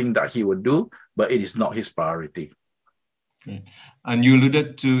Islam, I think that he would do, but it is not his priority. Okay. And you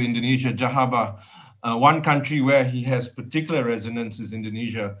alluded to Indonesia, Jahabar. One country where he has particular resonance is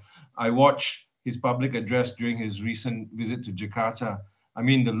Indonesia. I watched his public address during his recent visit to Jakarta.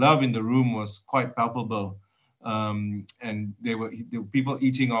 The love in the room was quite palpable. And there were people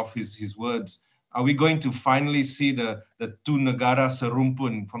eating off his words. Are we going to finally see the two negara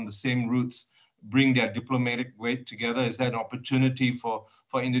serumpun from the same roots bring their diplomatic weight together? Is that an opportunity for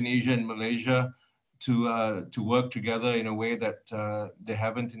Indonesia and Malaysia to work together in a way that they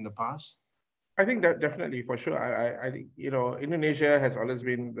haven't in the past? I think that definitely, for sure. I think, Indonesia has always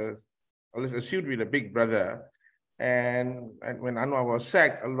assumed to be the big brother. And when Anwar was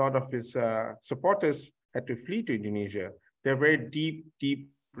sacked, a lot of his supporters had to flee to Indonesia. There are very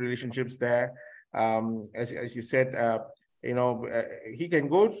deep relationships there. As you said, he can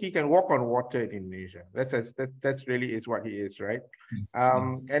walk on water in Indonesia. That's really is what he is, right?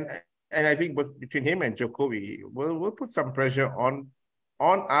 And I think both between him and Jokowi, we'll put some pressure on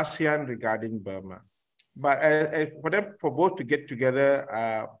ASEAN regarding Burma. But for both to get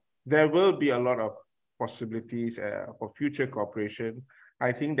together, there will be a lot of possibilities for future cooperation.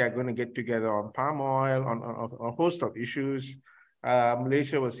 I think they're going to get together on palm oil, on a host of issues.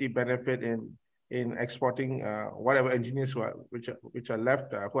 Malaysia will see benefit in in exporting whatever engineers who are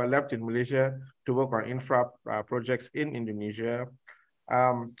left in Malaysia to work on infra projects in Indonesia.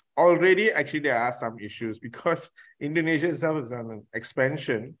 Already, actually, there are some issues because Indonesia itself is on an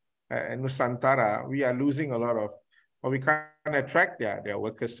expansion. And Nusantara, we are losing a lot of, or we can't attract their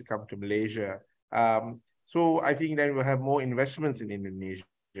workers to come to Malaysia. So I think that we'll have more investments in Indonesia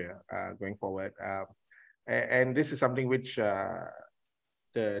going forward. And this is something which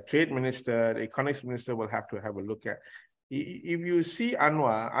the trade minister, the economics minister will have to have a look at. If you see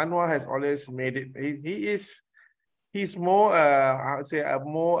Anwar has always made it, he's more, I would say, a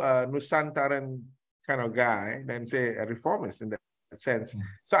more Nusantaran kind of guy than, say, a reformist in that sense.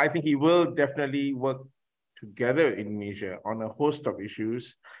 So I think he will definitely work together in Indonesia on a host of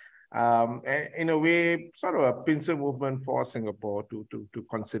issues. And in a way, sort of a pincer movement for Singapore to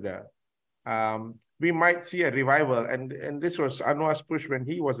consider. We might see a revival, and this was Anwar's push when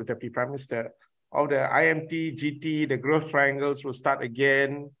he was the Deputy Prime Minister, of the IMT, GT, the growth triangles will start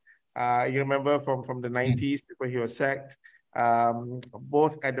again. You remember from the 90s before he was sacked,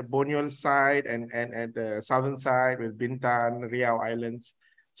 both at the Borneo side and at the southern side with Bintan, Riau Islands.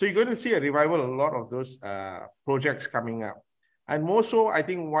 So you're going to see a revival, a lot of those projects coming up. And more so, I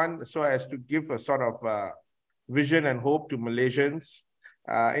think one, so as to give a sort of vision and hope to Malaysians.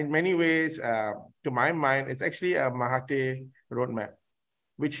 In many ways, to my mind, it's actually a Mahathir roadmap,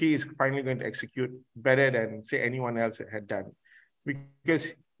 which he is finally going to execute better than, say, anyone else had done.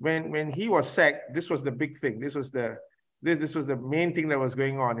 Because when he was sacked, this was the big thing. This was the main thing that was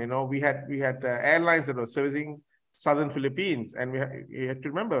going on. You know, we had airlines that were servicing southern Philippines, and you have to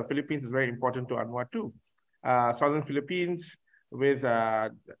remember, Philippines is very important to Anwar too. Southern Philippines with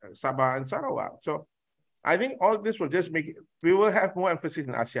Sabah and Sarawak. So I think all this will just make it, we will have more emphasis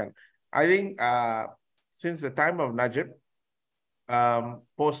in ASEAN. I think since the time of Najib,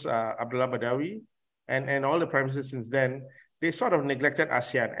 post Abdullah Badawi, and all the prime ministers since then, they sort of neglected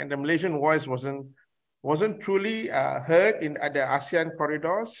ASEAN, and the Malaysian voice wasn't truly heard at the ASEAN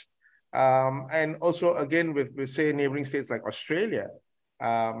corridors, and also again with say neighboring states like Australia.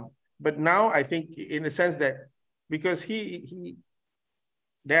 But now I think in the sense that because he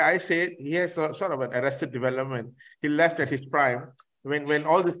dare I say it, he has sort of an arrested development. He left at his prime when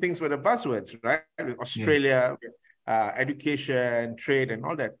all these things were the buzzwords, right? With Australia, education, trade, and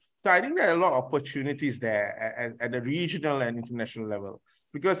all that. So I think there are a lot of opportunities there at the regional and international level,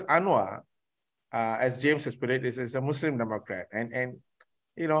 because Anwar, as James has put it, is a Muslim Democrat, and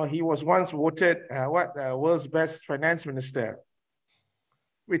you know, he was once voted world's best finance minister,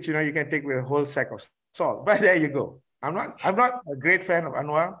 which, you know, you can take with a whole sack of salt. But there you go. I'm not a great fan of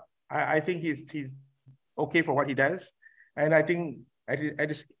Anwar. I think he's okay for what he does, and I think at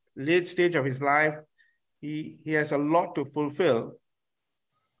this late stage of his life, he has a lot to fulfill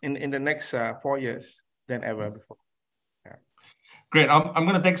in the next 4 years than ever before. Yeah. Great. I'm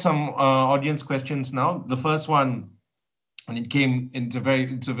going to take some audience questions now. The first one, and it's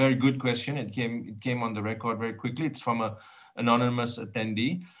a very good question. It came on the record very quickly. It's from an anonymous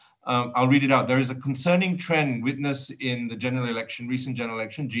attendee. I'll read it out. There is a concerning trend witnessed in the recent general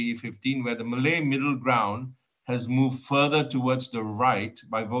election, GE15, where the Malay middle ground has moved further towards the right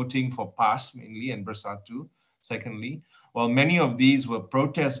by voting for PAS mainly and Bersatu secondly, while many of these were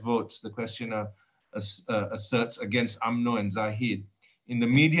protest votes, the questioner asserts, against UMNO and Zahid. In the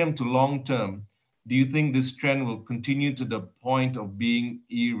medium to long term, do you think this trend will continue to the point of being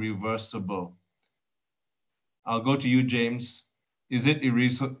irreversible? I'll go to you, James. Is it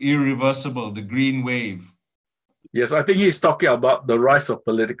irreversible, the green wave? Yes, I think he's talking about the rise of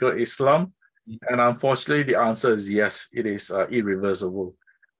political Islam. And unfortunately, the answer is yes, it is irreversible.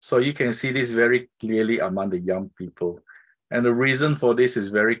 So you can see this very clearly among the young people. And the reason for this is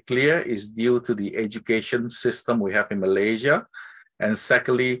very clear, is due to the education system we have in Malaysia. And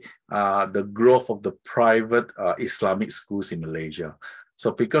secondly, the growth of the private Islamic schools in Malaysia.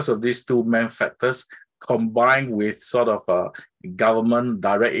 So because of these two main factors, combined with sort of government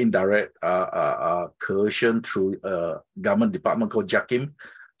direct, indirect coercion through a government department called JAKIM.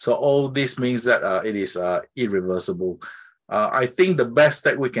 So all this means that it is irreversible. I think the best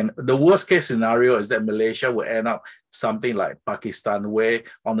that the worst case scenario is that Malaysia will end up something like Pakistan, where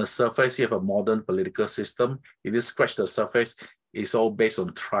on the surface you have a modern political system. If you scratch the surface, it's all based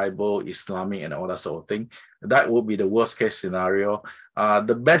on tribal, Islamic, and all that sort of thing. That will be the worst case scenario.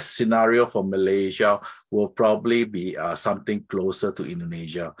 The best scenario for Malaysia will probably be something closer to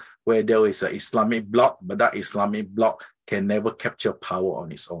Indonesia, where there is an Islamic bloc, but that Islamic bloc can never capture power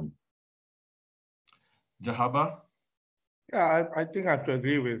on its own. Jahabar? Yeah, I think I have to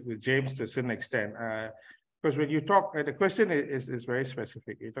agree with James to a certain extent. Because when you talk, the question is very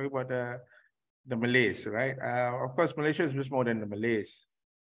specific. You're talking about the Malays, right? Of course, Malaysia is much more than the Malays.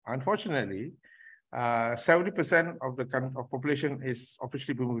 Unfortunately, 70% of the population is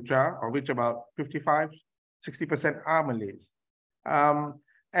officially Bumiputera, of which about 55–60% are Malays.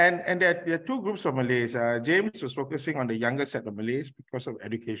 And there are two groups of Malays. James was focusing on the younger set of Malays because of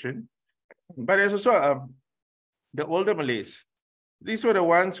education, but there's also the older Malays. These were the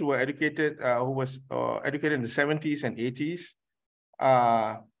ones who were educated, who was educated in the 70s and 80s.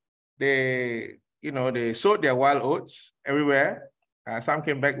 They sowed their wild oats everywhere. Some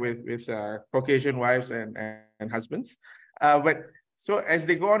came back with Caucasian wives and husbands. But so as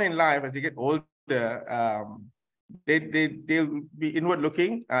they go on in life, as they get older, they'll be inward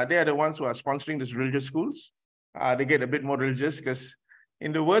looking. They are the ones who are sponsoring these religious schools. They get a bit more religious because,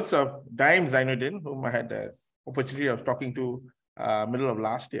 in the words of Daim Zainuddin, whom I had the opportunity of talking to middle of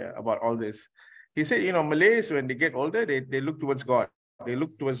last year about all this, he said, Malays, when they get older, they look towards God. They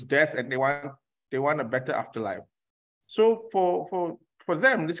look towards death, and they want a better afterlife. So for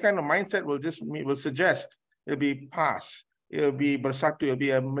them, this kind of mindset will suggest it'll be PAS, it'll be Bersatu, it'll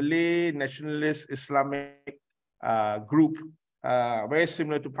be a Malay nationalist Islamic group, very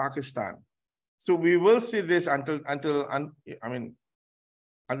similar to Pakistan. So we will see this until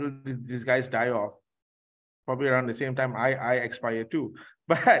these guys die off, probably around the same time I expire too.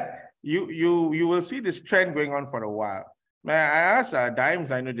 But you will see this trend going on for a while. I asked Daim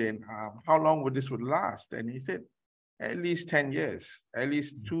Zainuddin, how long would last? And he said, at least 10 years, at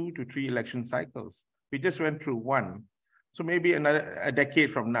least 2 to 3 election cycles. We just went through one. So maybe a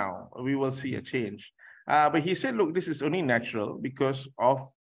decade from now, we will see a change. But he said, look, this is only natural because of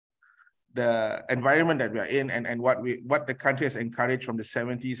the environment that we are in and what the country has encouraged from the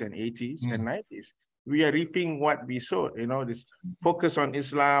 70s and 80s and 90s. We are reaping what we sowed, this focus on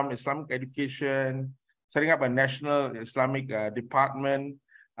Islam, Islamic education, setting up a national Islamic department.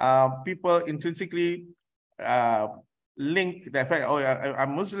 People intrinsically link the fact,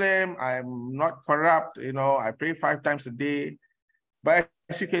 I'm Muslim, I'm not corrupt, I pray 5 times a day. But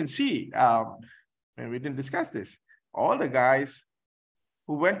as you can see, and we didn't discuss this, all the guys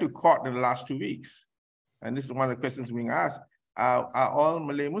who went to court in the last 2 weeks, and this is one of the questions being asked, are all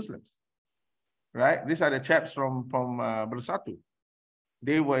Malay Muslims, right? These are the chaps from Bersatu.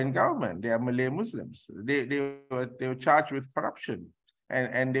 They were in government. They are Malay Muslims. They were charged with corruption,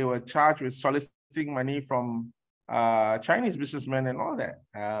 and they were charged with soliciting money from Chinese businessmen and all that.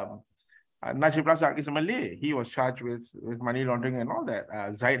 Najib Razak is a Malay. He was charged with money laundering and all that.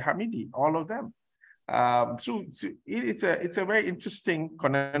 Zaid Hamidi, all of them. So it's a very interesting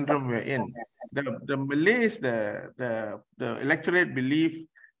conundrum we're in. The Malays, the electorate believe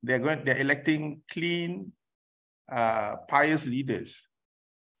they're electing clean, pious leaders.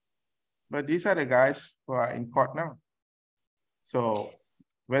 But these are the guys who are in court now. So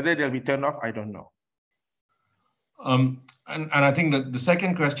whether they'll be turned off, I don't know. And I think that the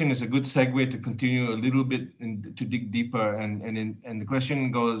second question is a good segue to continue a little bit to dig deeper. And the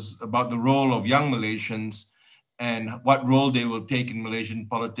question goes about the role of young Malaysians and what role they will take in Malaysian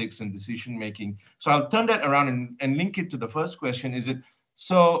politics and decision making. So I'll turn that around and link it to the first question.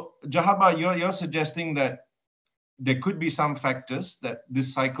 So Jahabar, you're suggesting that there could be some factors that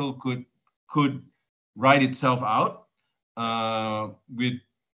this cycle could ride itself out with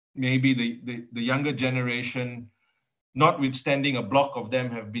maybe the younger generation, notwithstanding a block of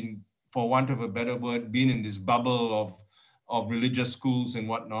them have been, for want of a better word, been in this bubble of religious schools and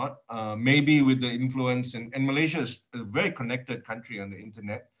whatnot. Maybe with the influence, and Malaysia is a very connected country on the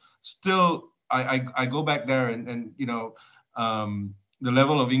internet. Still, I go back there and the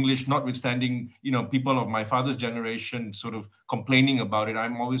level of English, notwithstanding, people of my father's generation sort of complaining about it,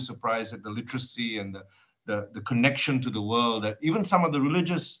 I'm always surprised at the literacy and the connection to the world that even some of the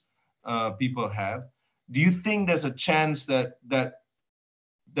religious people have. Do you think there's a chance that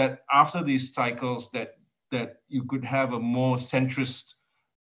after these cycles that you could have a more centrist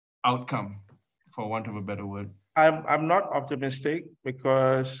outcome, for want of a better word? I'm not optimistic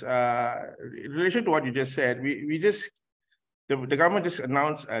because in relation to what you just said, the government just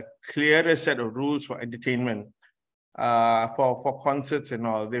announced a clearer set of rules for entertainment, for concerts and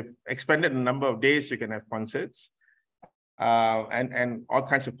all. They've expanded the number of days you can have concerts and all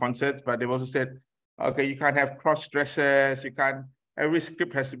kinds of concerts, but they've also said, okay, you can't have cross-dressers, every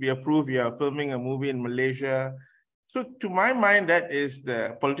script has to be approved. You're filming a movie in Malaysia. So to my mind, that is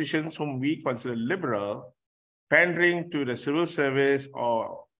the politicians whom we consider liberal, pandering to the civil service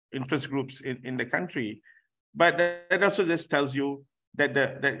or interest groups in the country. But that also just tells you that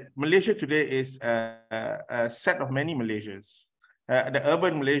that Malaysia today is a set of many Malaysians. The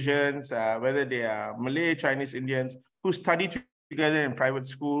urban Malaysians, whether they are Malay, Chinese, Indians, who study together in private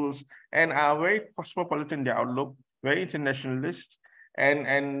schools and are very cosmopolitan in their outlook, very internationalist,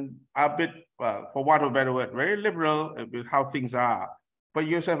 and a bit, for want of a better word, very liberal with how things are. But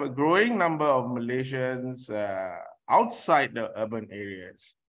you also have a growing number of Malaysians outside the urban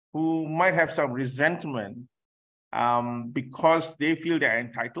areas who might have some resentment because they feel they're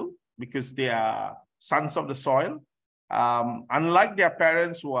entitled, because they are sons of the soil. Unlike their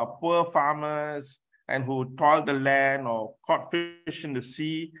parents who are poor farmers and who toiled the land or caught fish in the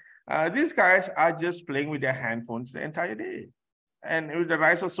sea, these guys are just playing with their handphones the entire day. And with the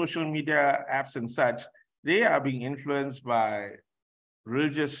rise of social media apps and such, they are being influenced by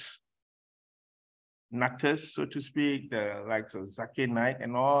religious nutters, so to speak, the likes of Zakir Naik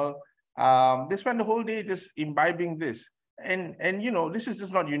and all. They spend the whole day just imbibing this. And you know, this is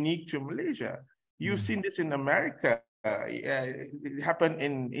just not unique to Malaysia. You've seen this in America. It happened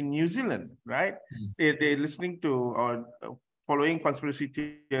in New Zealand, right? They're listening to or following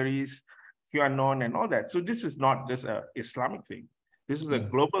conspiracy theories, QAnon and all that. So this is not just an Islamic thing. This is a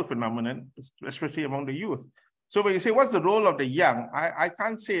global phenomenon, especially among the youth. So when you say, what's the role of the young? I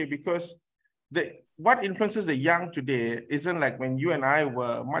can't say, because what influences the young today isn't like when you and I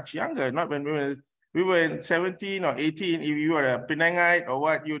were much younger, not when we were 17 or 18. If you were a Penangite or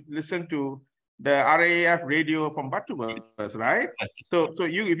what, you'd listen to the RAF radio from Batu, right? So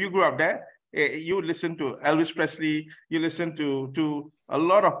if you grew up there, you listen to Elvis Presley, you listen to a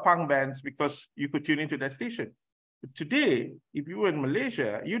lot of punk bands because you could tune into that station. But today, if you were in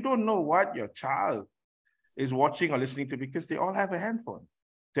Malaysia, you don't know what your child is watching or listening to because they all have a handphone.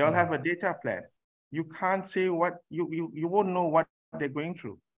 They all have a data plan. You can't say what, you won't know what they're going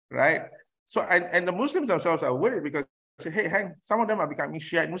through, right? So, and the Muslims themselves are worried because they say, hey, some of them are becoming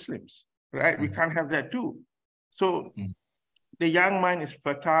Shiite Muslims, right? We can't have that too. So the young mind is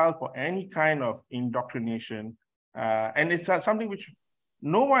fertile for any kind of indoctrination. And it's something which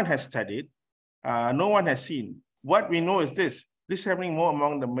no one has studied, no one has seen. What we know is this is happening more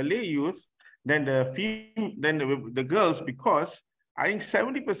among the Malay youth than the girls, because I think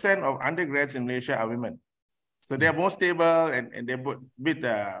 70% of undergrads in Malaysia are women. So they're more stable and they're a bit,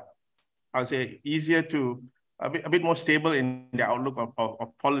 I would say, easier to, a bit more stable in their outlook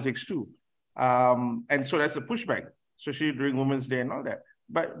of politics too. And so that's a pushback, especially during Women's Day and all that.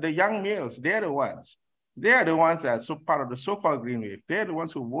 But the young males, they're the ones that are part of the so-called green wave. They're the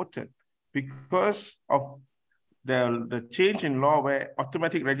ones who voted because of the change in law where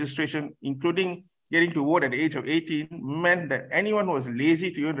automatic registration, including getting to vote at the age of 18, meant that anyone who was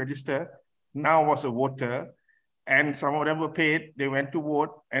lazy to even register now was a voter, and some of them were paid, they went to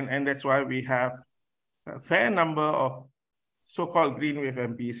vote, and that's why we have a fair number of so-called green wave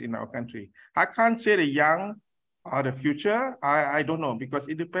MPs in our country. I can't say the young are the future. I don't know, because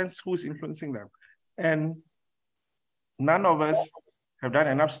it depends who's influencing them. And none of us have done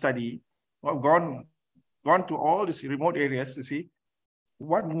enough study or gone to all these remote areas to see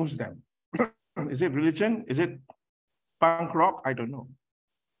what moves them. Is it religion? Is it punk rock? I don't know.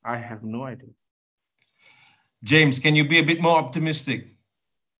 I have no idea. James, can you be a bit more optimistic?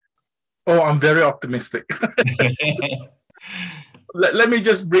 Oh, I'm very optimistic. Let me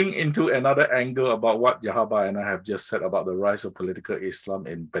just bring into another angle about what Jahabar and I have just said about the rise of political Islam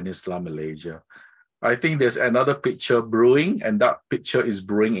in Peninsular Malaysia. I think there's another picture brewing, and that picture is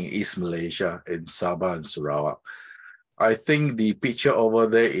brewing in East Malaysia, in Sabah and Sarawak. I think the picture over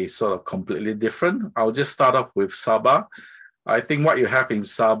there is sort of completely different. I'll just start off with Sabah. I think what you have in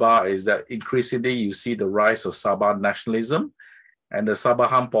Sabah is that increasingly you see the rise of Sabah nationalism, and the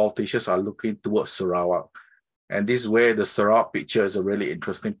Sabahan politicians are looking towards Sarawak. And this is where the Sarawak picture is a really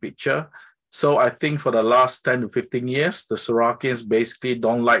interesting picture. So I think for the last 10 to 15 years, the Sarawakians basically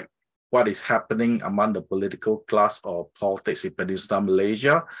don't like what is happening among the political class or politics in Peninsular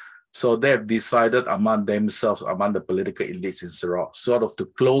Malaysia. So they've decided among themselves, among the political elites in Sarawak, sort of to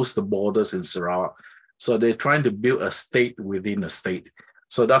close the borders in Sarawak. So they're trying to build a state within a state.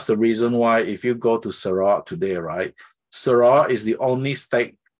 So that's the reason why if you go to Sarawak today, right, Sarawak is the only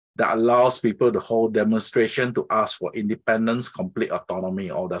state that allows people to hold demonstration to ask for independence, complete autonomy,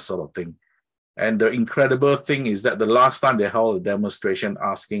 all that sort of thing. And the incredible thing is that the last time they held a demonstration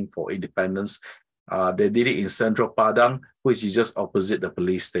asking for independence, they did it in Central Padang, which is just opposite the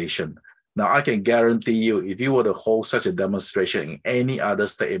police station. Now, I can guarantee you, if you were to hold such a demonstration in any other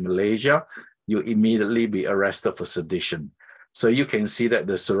state in Malaysia, you immediately be arrested for sedition. So you can see that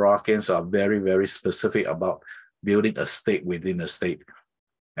the Sarawakians are very, very specific about building a state within a state.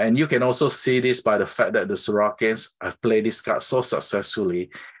 And you can also see this by the fact that the Sarawakians have played this card so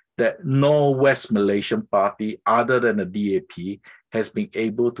successfully that no West Malaysian party other than the DAP has been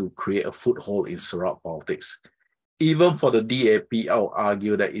able to create a foothold in Sarawak politics. even for the DAP, I would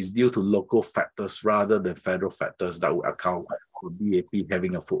argue that it's due to local factors rather than federal factors that would account for DAP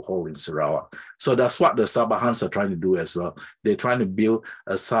having a foothold in Sarawak. So that's what the Sabahans are trying to do as well. They're trying to build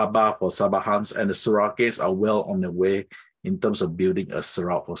a Sabah for Sabahans, and the Sarawakians are well on their way in terms of building a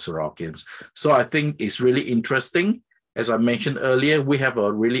Sarawak for Sarawakians. So I think it's really interesting. As I mentioned earlier, we have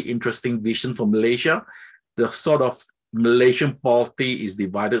a really interesting vision for Malaysia. The sort of Malaysian polity is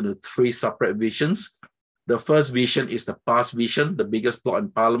divided into three separate visions. The first vision is the past vision, the biggest bloc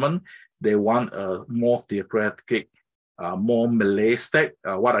in parliament. They want a more theocratic, more Malay state,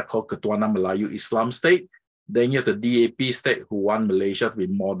 what I call Ketuanan Melayu Islam state. Then you have the DAP state who want Malaysia to be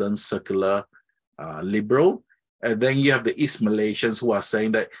modern, secular, liberal. And then you have the East Malaysians who are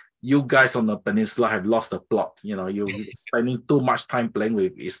saying that you guys on the peninsula have lost the plot. You know, you're spending too much time playing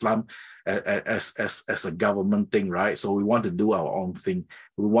with Islam as a government thing, right? So we want to do our own thing.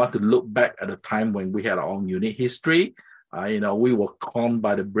 We want to look back at a time when we had our own unique history. You know, we were conned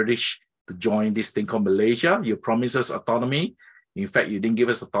by the British to join this thing called Malaysia. You promised us autonomy. In fact, you didn't give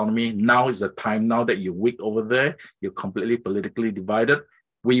us autonomy. Now is the time, now that you're weak over there, you're completely politically divided.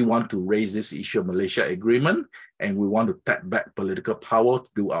 We want to raise this issue of Malaysia agreement, and we want to tap back political power to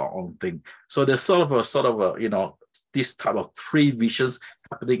do our own thing. So there's sort of a you know, this type of three visions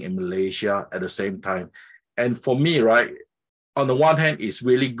happening in Malaysia at the same time. And for me, right, on the one hand, it's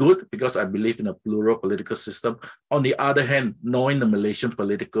really good because I believe in a plural political system. On the other hand, knowing the Malaysian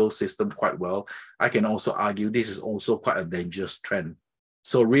political system quite well, I can also argue this is also quite a dangerous trend.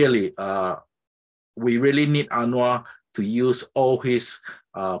 So really, we really need Anwar to use all his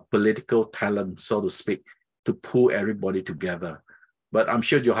political talent, so to speak, to pull everybody together. But I'm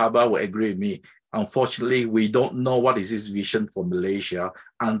sure Jahabar will agree with me. Unfortunately, we don't know what is his vision for Malaysia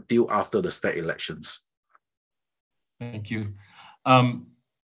until after the state elections. Thank you. There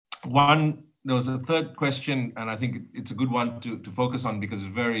was a third question, and I think it's a good one to focus on because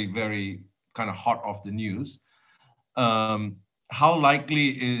it's very, very kind of hot off the news. How likely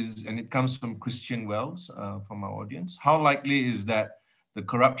is, and it comes from Christian Wells from our audience, how likely is that the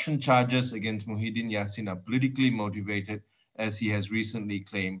corruption charges against Muhyiddin Yassin are politically motivated, as he has recently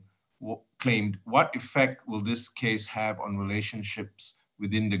claimed? What effect will this case have on relationships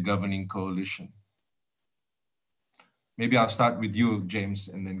within the governing coalition? Maybe I'll start with you, James,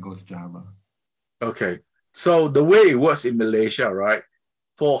 and then go to Jahabar. Okay, so the way it works in Malaysia, right?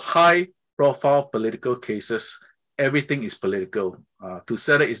 For high-profile political cases, everything is political. To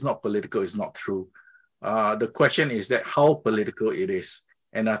say that it's not political is not true. The question is that how political it is.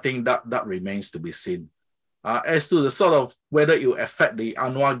 And I think that remains to be seen. As to the sort of whether it will affect the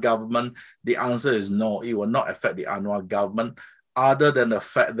Anwar government, the answer is no, it will not affect the Anwar government, other than the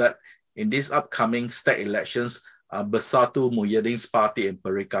fact that in these upcoming state elections, Bersatu Muhyiddin's party and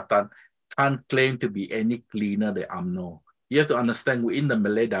Perikatan can't claim to be any cleaner than UMNO. You have to understand within the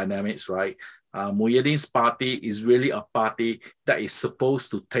Malay dynamics, right? Muhyiddin's party is really a party that is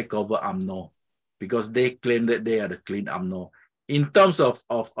supposed to take over UMNO because they claim that they are the clean UMNO. In terms of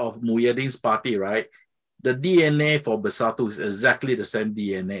Muhyiddin's party, right, the DNA for Bersatu is exactly the same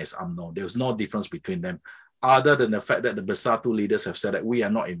DNA as UMNO. There's no difference between them, other than the fact that the Bersatu leaders have said that we are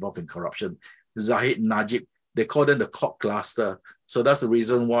not involved in corruption. Zahid, Najib, they call them the court cluster. So that's the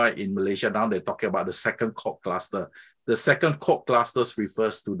reason why in Malaysia now they're talking about the second court cluster. The second court cluster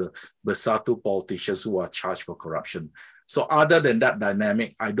refers to the Bersatu politicians who are charged for corruption. So other than that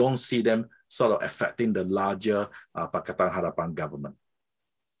dynamic, I don't see them sort of affecting the larger Pakatan Harapan government.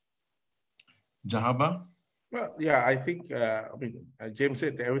 Jahabar? Well, yeah, I think, James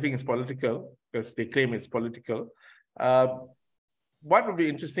said everything is political because they claim it's political. What would be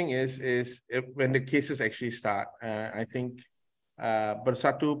interesting is if, when the cases actually start, I think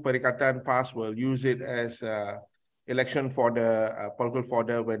Bersatu Perikatan PAS will use it as election fodder, political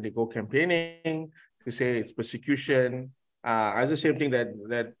fodder when they go campaigning to say it's persecution. As the same thing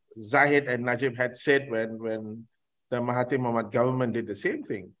that Zahid and Najib had said when the Mahathir Mohamad government did the same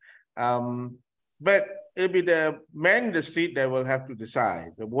thing. But it'll be the man in the street that will have to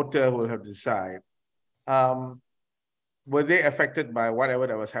decide, the voter will have to decide. Were they affected by whatever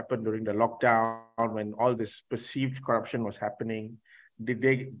that was happened during the lockdown when all this perceived corruption was happening?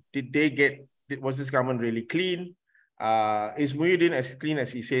 Was this government really clean? Is Muhyiddin as clean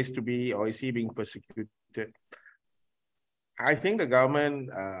as he says to be, or is he being persecuted? I think the government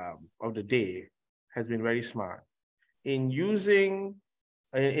of the day has been very smart in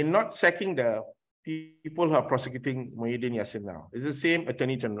not sacking the people who are prosecuting Muhyiddin Yassin now. It's the same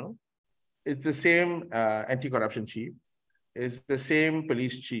Attorney General. It's the same anti-corruption chief. It's the same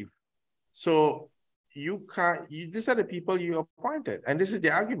police chief. So these are the people you appointed. And this is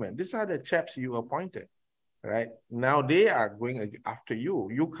the argument. These are the chaps you appointed. right? Now they are going after you.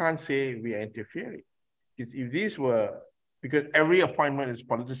 You can't say we are interfering. Because if these were, because every appointment is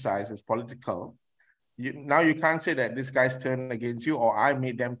politicized, it's political, now you can't say that this guy's turned against you or I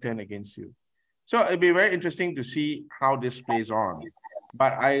made them turn against you. So it'd be very interesting to see how this plays on.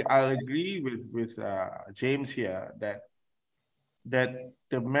 But I'll agree with James here that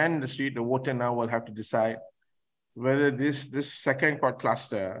the man in the street, the voter now will have to decide whether this second quad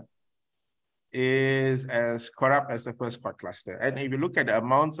cluster is as corrupt as the first quad cluster. And if you look at the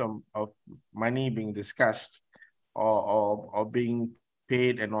amounts of money being discussed or being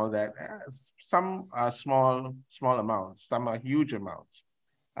paid and all that, some are small amounts, some are huge amounts.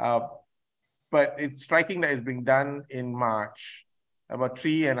 But it's striking that it's being done in March, about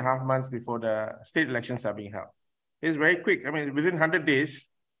 3.5 months before the state elections are being held. It's very quick. I mean, within 100 days,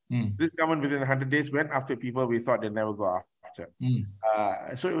 this government within 100 days went after people we thought they'd never go after.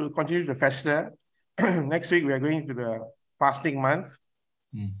 So it will continue to fester. Next week, we are going to the fasting month.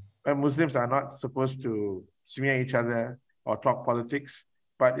 Muslims are not supposed to smear each other or talk politics,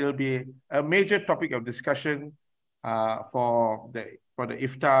 but it'll be a major topic of discussion for the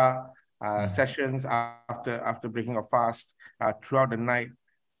iftar sessions after breaking a fast throughout the night.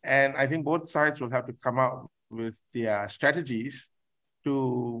 And I think both sides will have to come out with their strategies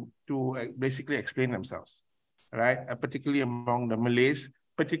to basically explain themselves, right? Particularly among the Malays,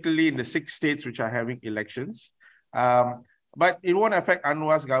 particularly in the 6 states which are having elections. But it won't affect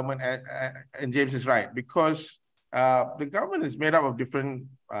Anwar's government, and James is right, because the government is made up of different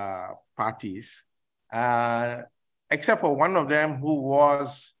parties, except for one of them who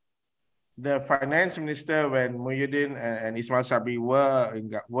was the finance minister when Muhyiddin and Ismail Sabri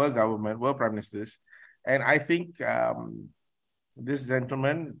were prime ministers. And I think this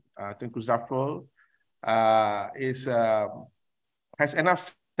gentleman, Tunku Zafrul, has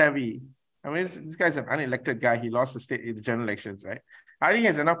enough savvy. I mean, this guy's an unelected guy. He lost the state in the general elections, right? I think he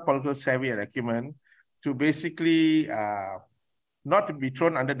has enough political savvy and acumen to basically not to be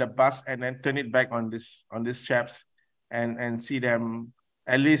thrown under the bus and then turn it back on these chaps and see them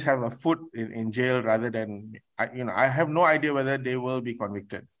at least have a foot in jail rather than, I have no idea whether they will be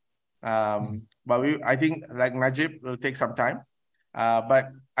convicted. But I think, like Najib, will take some time.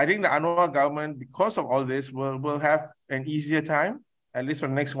 But I think the Anwar government, because of all this, will have an easier time, at least for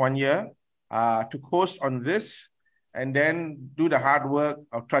the next 1 year, to coast on this and then do the hard work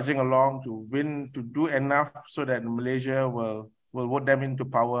of trudging along to win, to do enough so that Malaysia will vote them into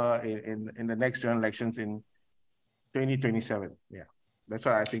power in the next general elections in 2027. Yeah, that's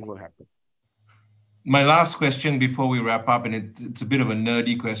what I think will happen. My last question before we wrap up, and it's a bit of a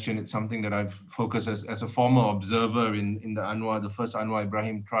nerdy question. It's something that I've focused as a former observer in the first Anwar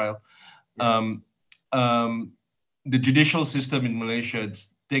Ibrahim trial. Yeah. The judicial system in Malaysia,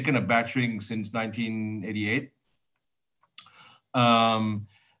 it's taken a battering since 1988.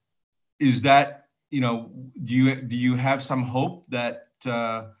 Is that, do you have some hope that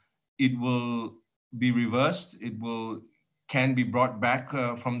it will be reversed? Can be brought back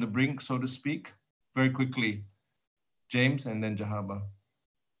from the brink, so to speak? Very quickly, James and then Jahabar.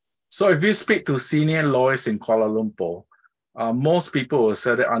 So if you speak to senior lawyers in Kuala Lumpur, most people will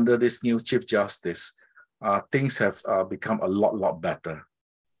say that under this new Chief Justice, things have become a lot better,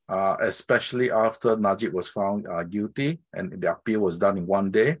 especially after Najib was found guilty and the appeal was done in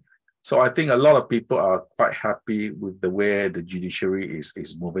 1 day. So I think a lot of people are quite happy with the way the judiciary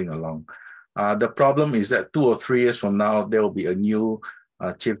is moving along. The problem is that 2 or 3 years from now, there will be a new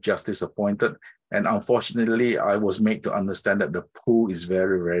Chief Justice appointed. And unfortunately, I was made to understand that the pool is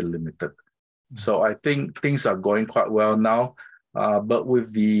very limited. So I think things are going quite well now. But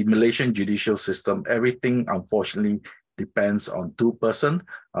with the Malaysian judicial system, everything unfortunately depends on 2 persons.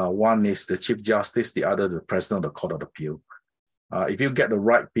 One is the Chief Justice, the other the President of the Court of Appeal. If you get the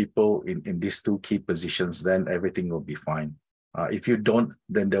right people in these 2 key positions, then everything will be fine. If you don't,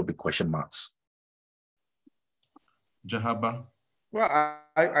 then there'll be question marks. Jahabar? Well,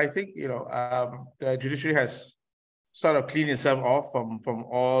 I think, the judiciary has sort of cleaned itself off from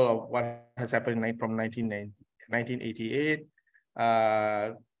all of what has happened from 1988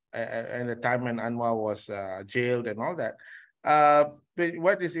 and the time when Anwar was jailed and all that. But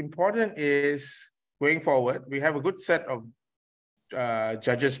what is important is, going forward, we have a good set of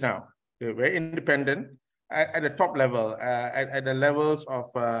judges now. They're very independent at the top level, at the levels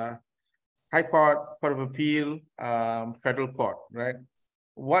of High Court, Court of Appeal, Federal Court, right?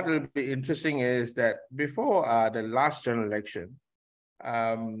 What will be interesting is that before the last general election,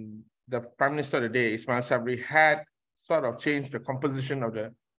 the Prime Minister of the day, Ismail Sabri, had sort of changed the composition of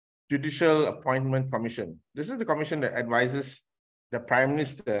the Judicial Appointment Commission. This is the commission that advises the Prime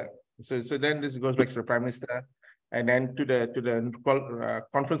Minister So then this goes back to the Prime Minister, and then to the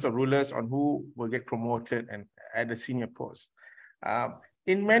Conference of Rulers on who will get promoted and at the senior post.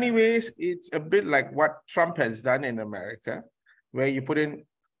 In many ways, it's a bit like what Trump has done in America, where you put in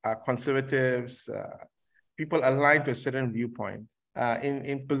conservatives, people aligned to a certain viewpoint,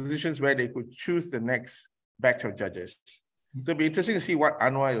 in positions where they could choose the next batch of judges. So it'll be interesting to see what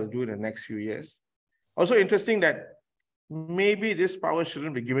Anwar will do in the next few years. Also interesting that maybe this power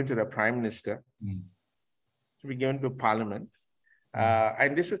shouldn't be given to the Prime Minister, to be given to Parliament.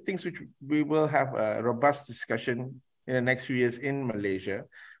 And this is things which we will have a robust discussion in the next few years in Malaysia.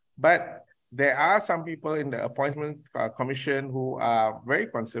 But there are some people in the Appointment Commission who are very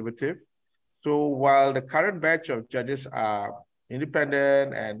conservative. So while the current batch of judges are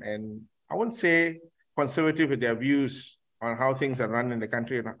independent and I wouldn't say conservative with their views on how things are run in the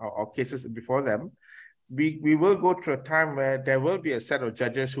country or cases before them, we will go through a time where there will be a set of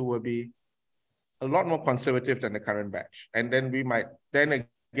judges who will be a lot more conservative than the current batch. And then we might then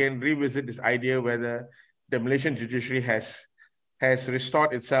again revisit this idea whether the Malaysian judiciary has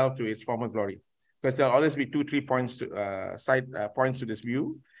restored itself to its former glory. Because there'll always be 2-3 points to points to this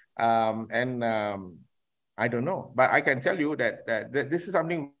view. I don't know, but I can tell you that this is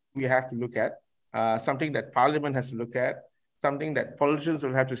something we have to look at, something that Parliament has to look at, something that politicians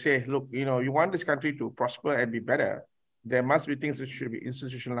will have to say, look, you want this country to prosper and be better. There must be things which should be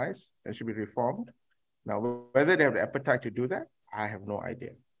institutionalized and should be reformed. Now, whether they have the appetite to do that, I have no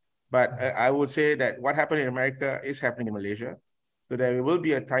idea. But I would say that what happened in America is happening in Malaysia. So there will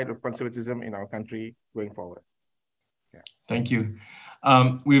be a tide of conservatism in our country going forward. Yeah. Thank you.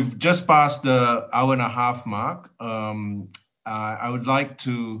 We've just passed the hour-and-a-half mark. I would like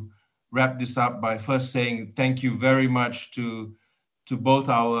to wrap this up by first saying thank you very much to both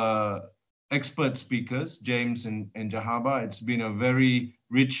our expert speakers, James and Jahabar. It's been a very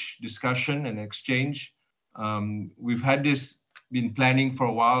rich discussion and exchange. We've had this been planning for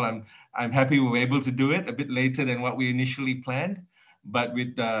a while. I'm happy we were able to do it a bit later than what we initially planned, but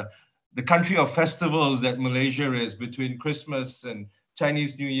with the country of festivals that Malaysia is, between Christmas and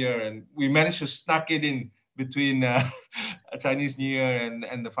Chinese New Year, and we managed to snuck it in between Chinese New Year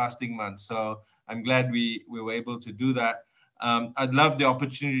and the fasting month. So I'm glad we were able to do that. I'd love the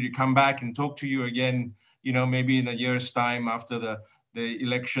opportunity to come back and talk to you again, maybe in a year's time after the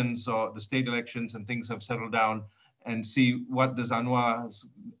elections or the state elections and things have settled down, and see what does Anwar's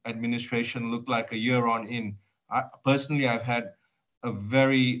administration look like a year on in. Personally, I've had a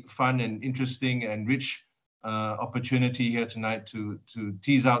very fun and interesting and rich opportunity here tonight to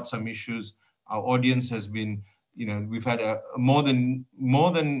tease out some issues. Our audience has been, we've had a more than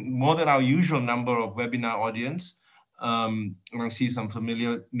our usual number of webinar audience. And I see some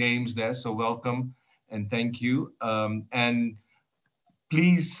familiar names there, so welcome and thank you. And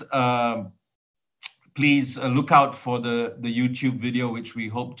please look out for the YouTube video, which we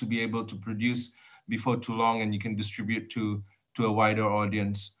hope to be able to produce before too long, and you can distribute to a wider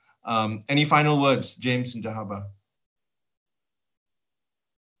audience. Any final words, James and Jahabar?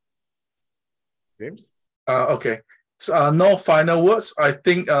 James? Okay. So, no final words. I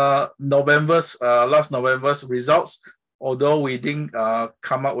think last November's results, although we didn't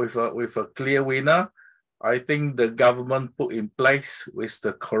come up with a clear winner, I think the government put in place with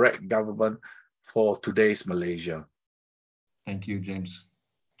the correct government for today's Malaysia. Thank you, James.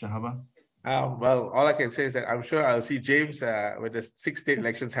 Jahabar? Well, all I can say is that I'm sure I'll see James when the 6 state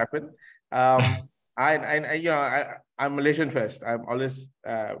elections happen. I'm Malaysian first. I'm always,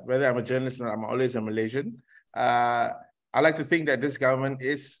 whether I'm a journalist or not, I'm always a Malaysian. I like to think that this government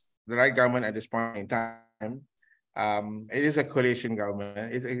is the right government at this point in time. It is a coalition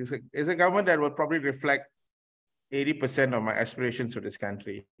government. It's a government that will probably reflect 80% of my aspirations for this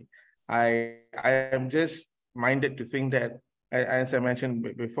country. I am just minded to think that, as I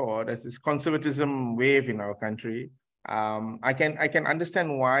mentioned before, there's this conservatism wave in our country. I can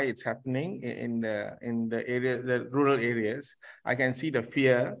understand why it's happening in the rural areas. I can see the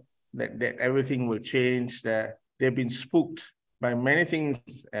fear that everything will change, that they've been spooked by many things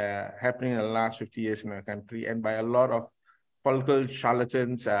happening in the last 50 years in our country, and by a lot of political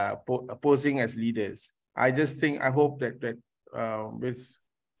charlatans posing as leaders. I hope that with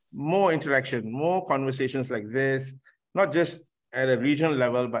more interaction, more conversations like this, not just at a regional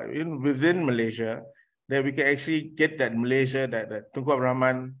level, but within Malaysia, that we can actually get that Malaysia that Tunku Abdul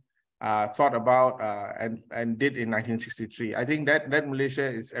Rahman thought about and did in 1963. I think that Malaysia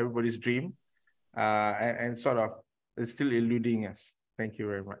is everybody's dream, and sort of is still eluding us. Thank you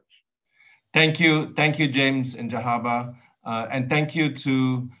very much. Thank you, James and Jahabar. And thank you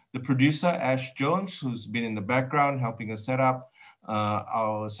to the producer, Ash Jones, who's been in the background helping us set up.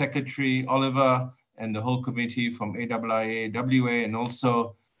 our secretary, Oliver, and the whole committee from AIIA WA, and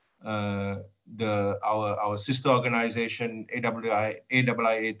also our sister organization,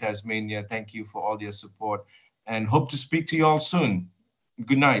 AIIA Tasmania. Thank you for all your support, and hope to speak to you all soon.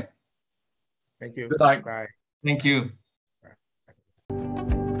 Good night. Thank you. Good night. Bye. Thank you.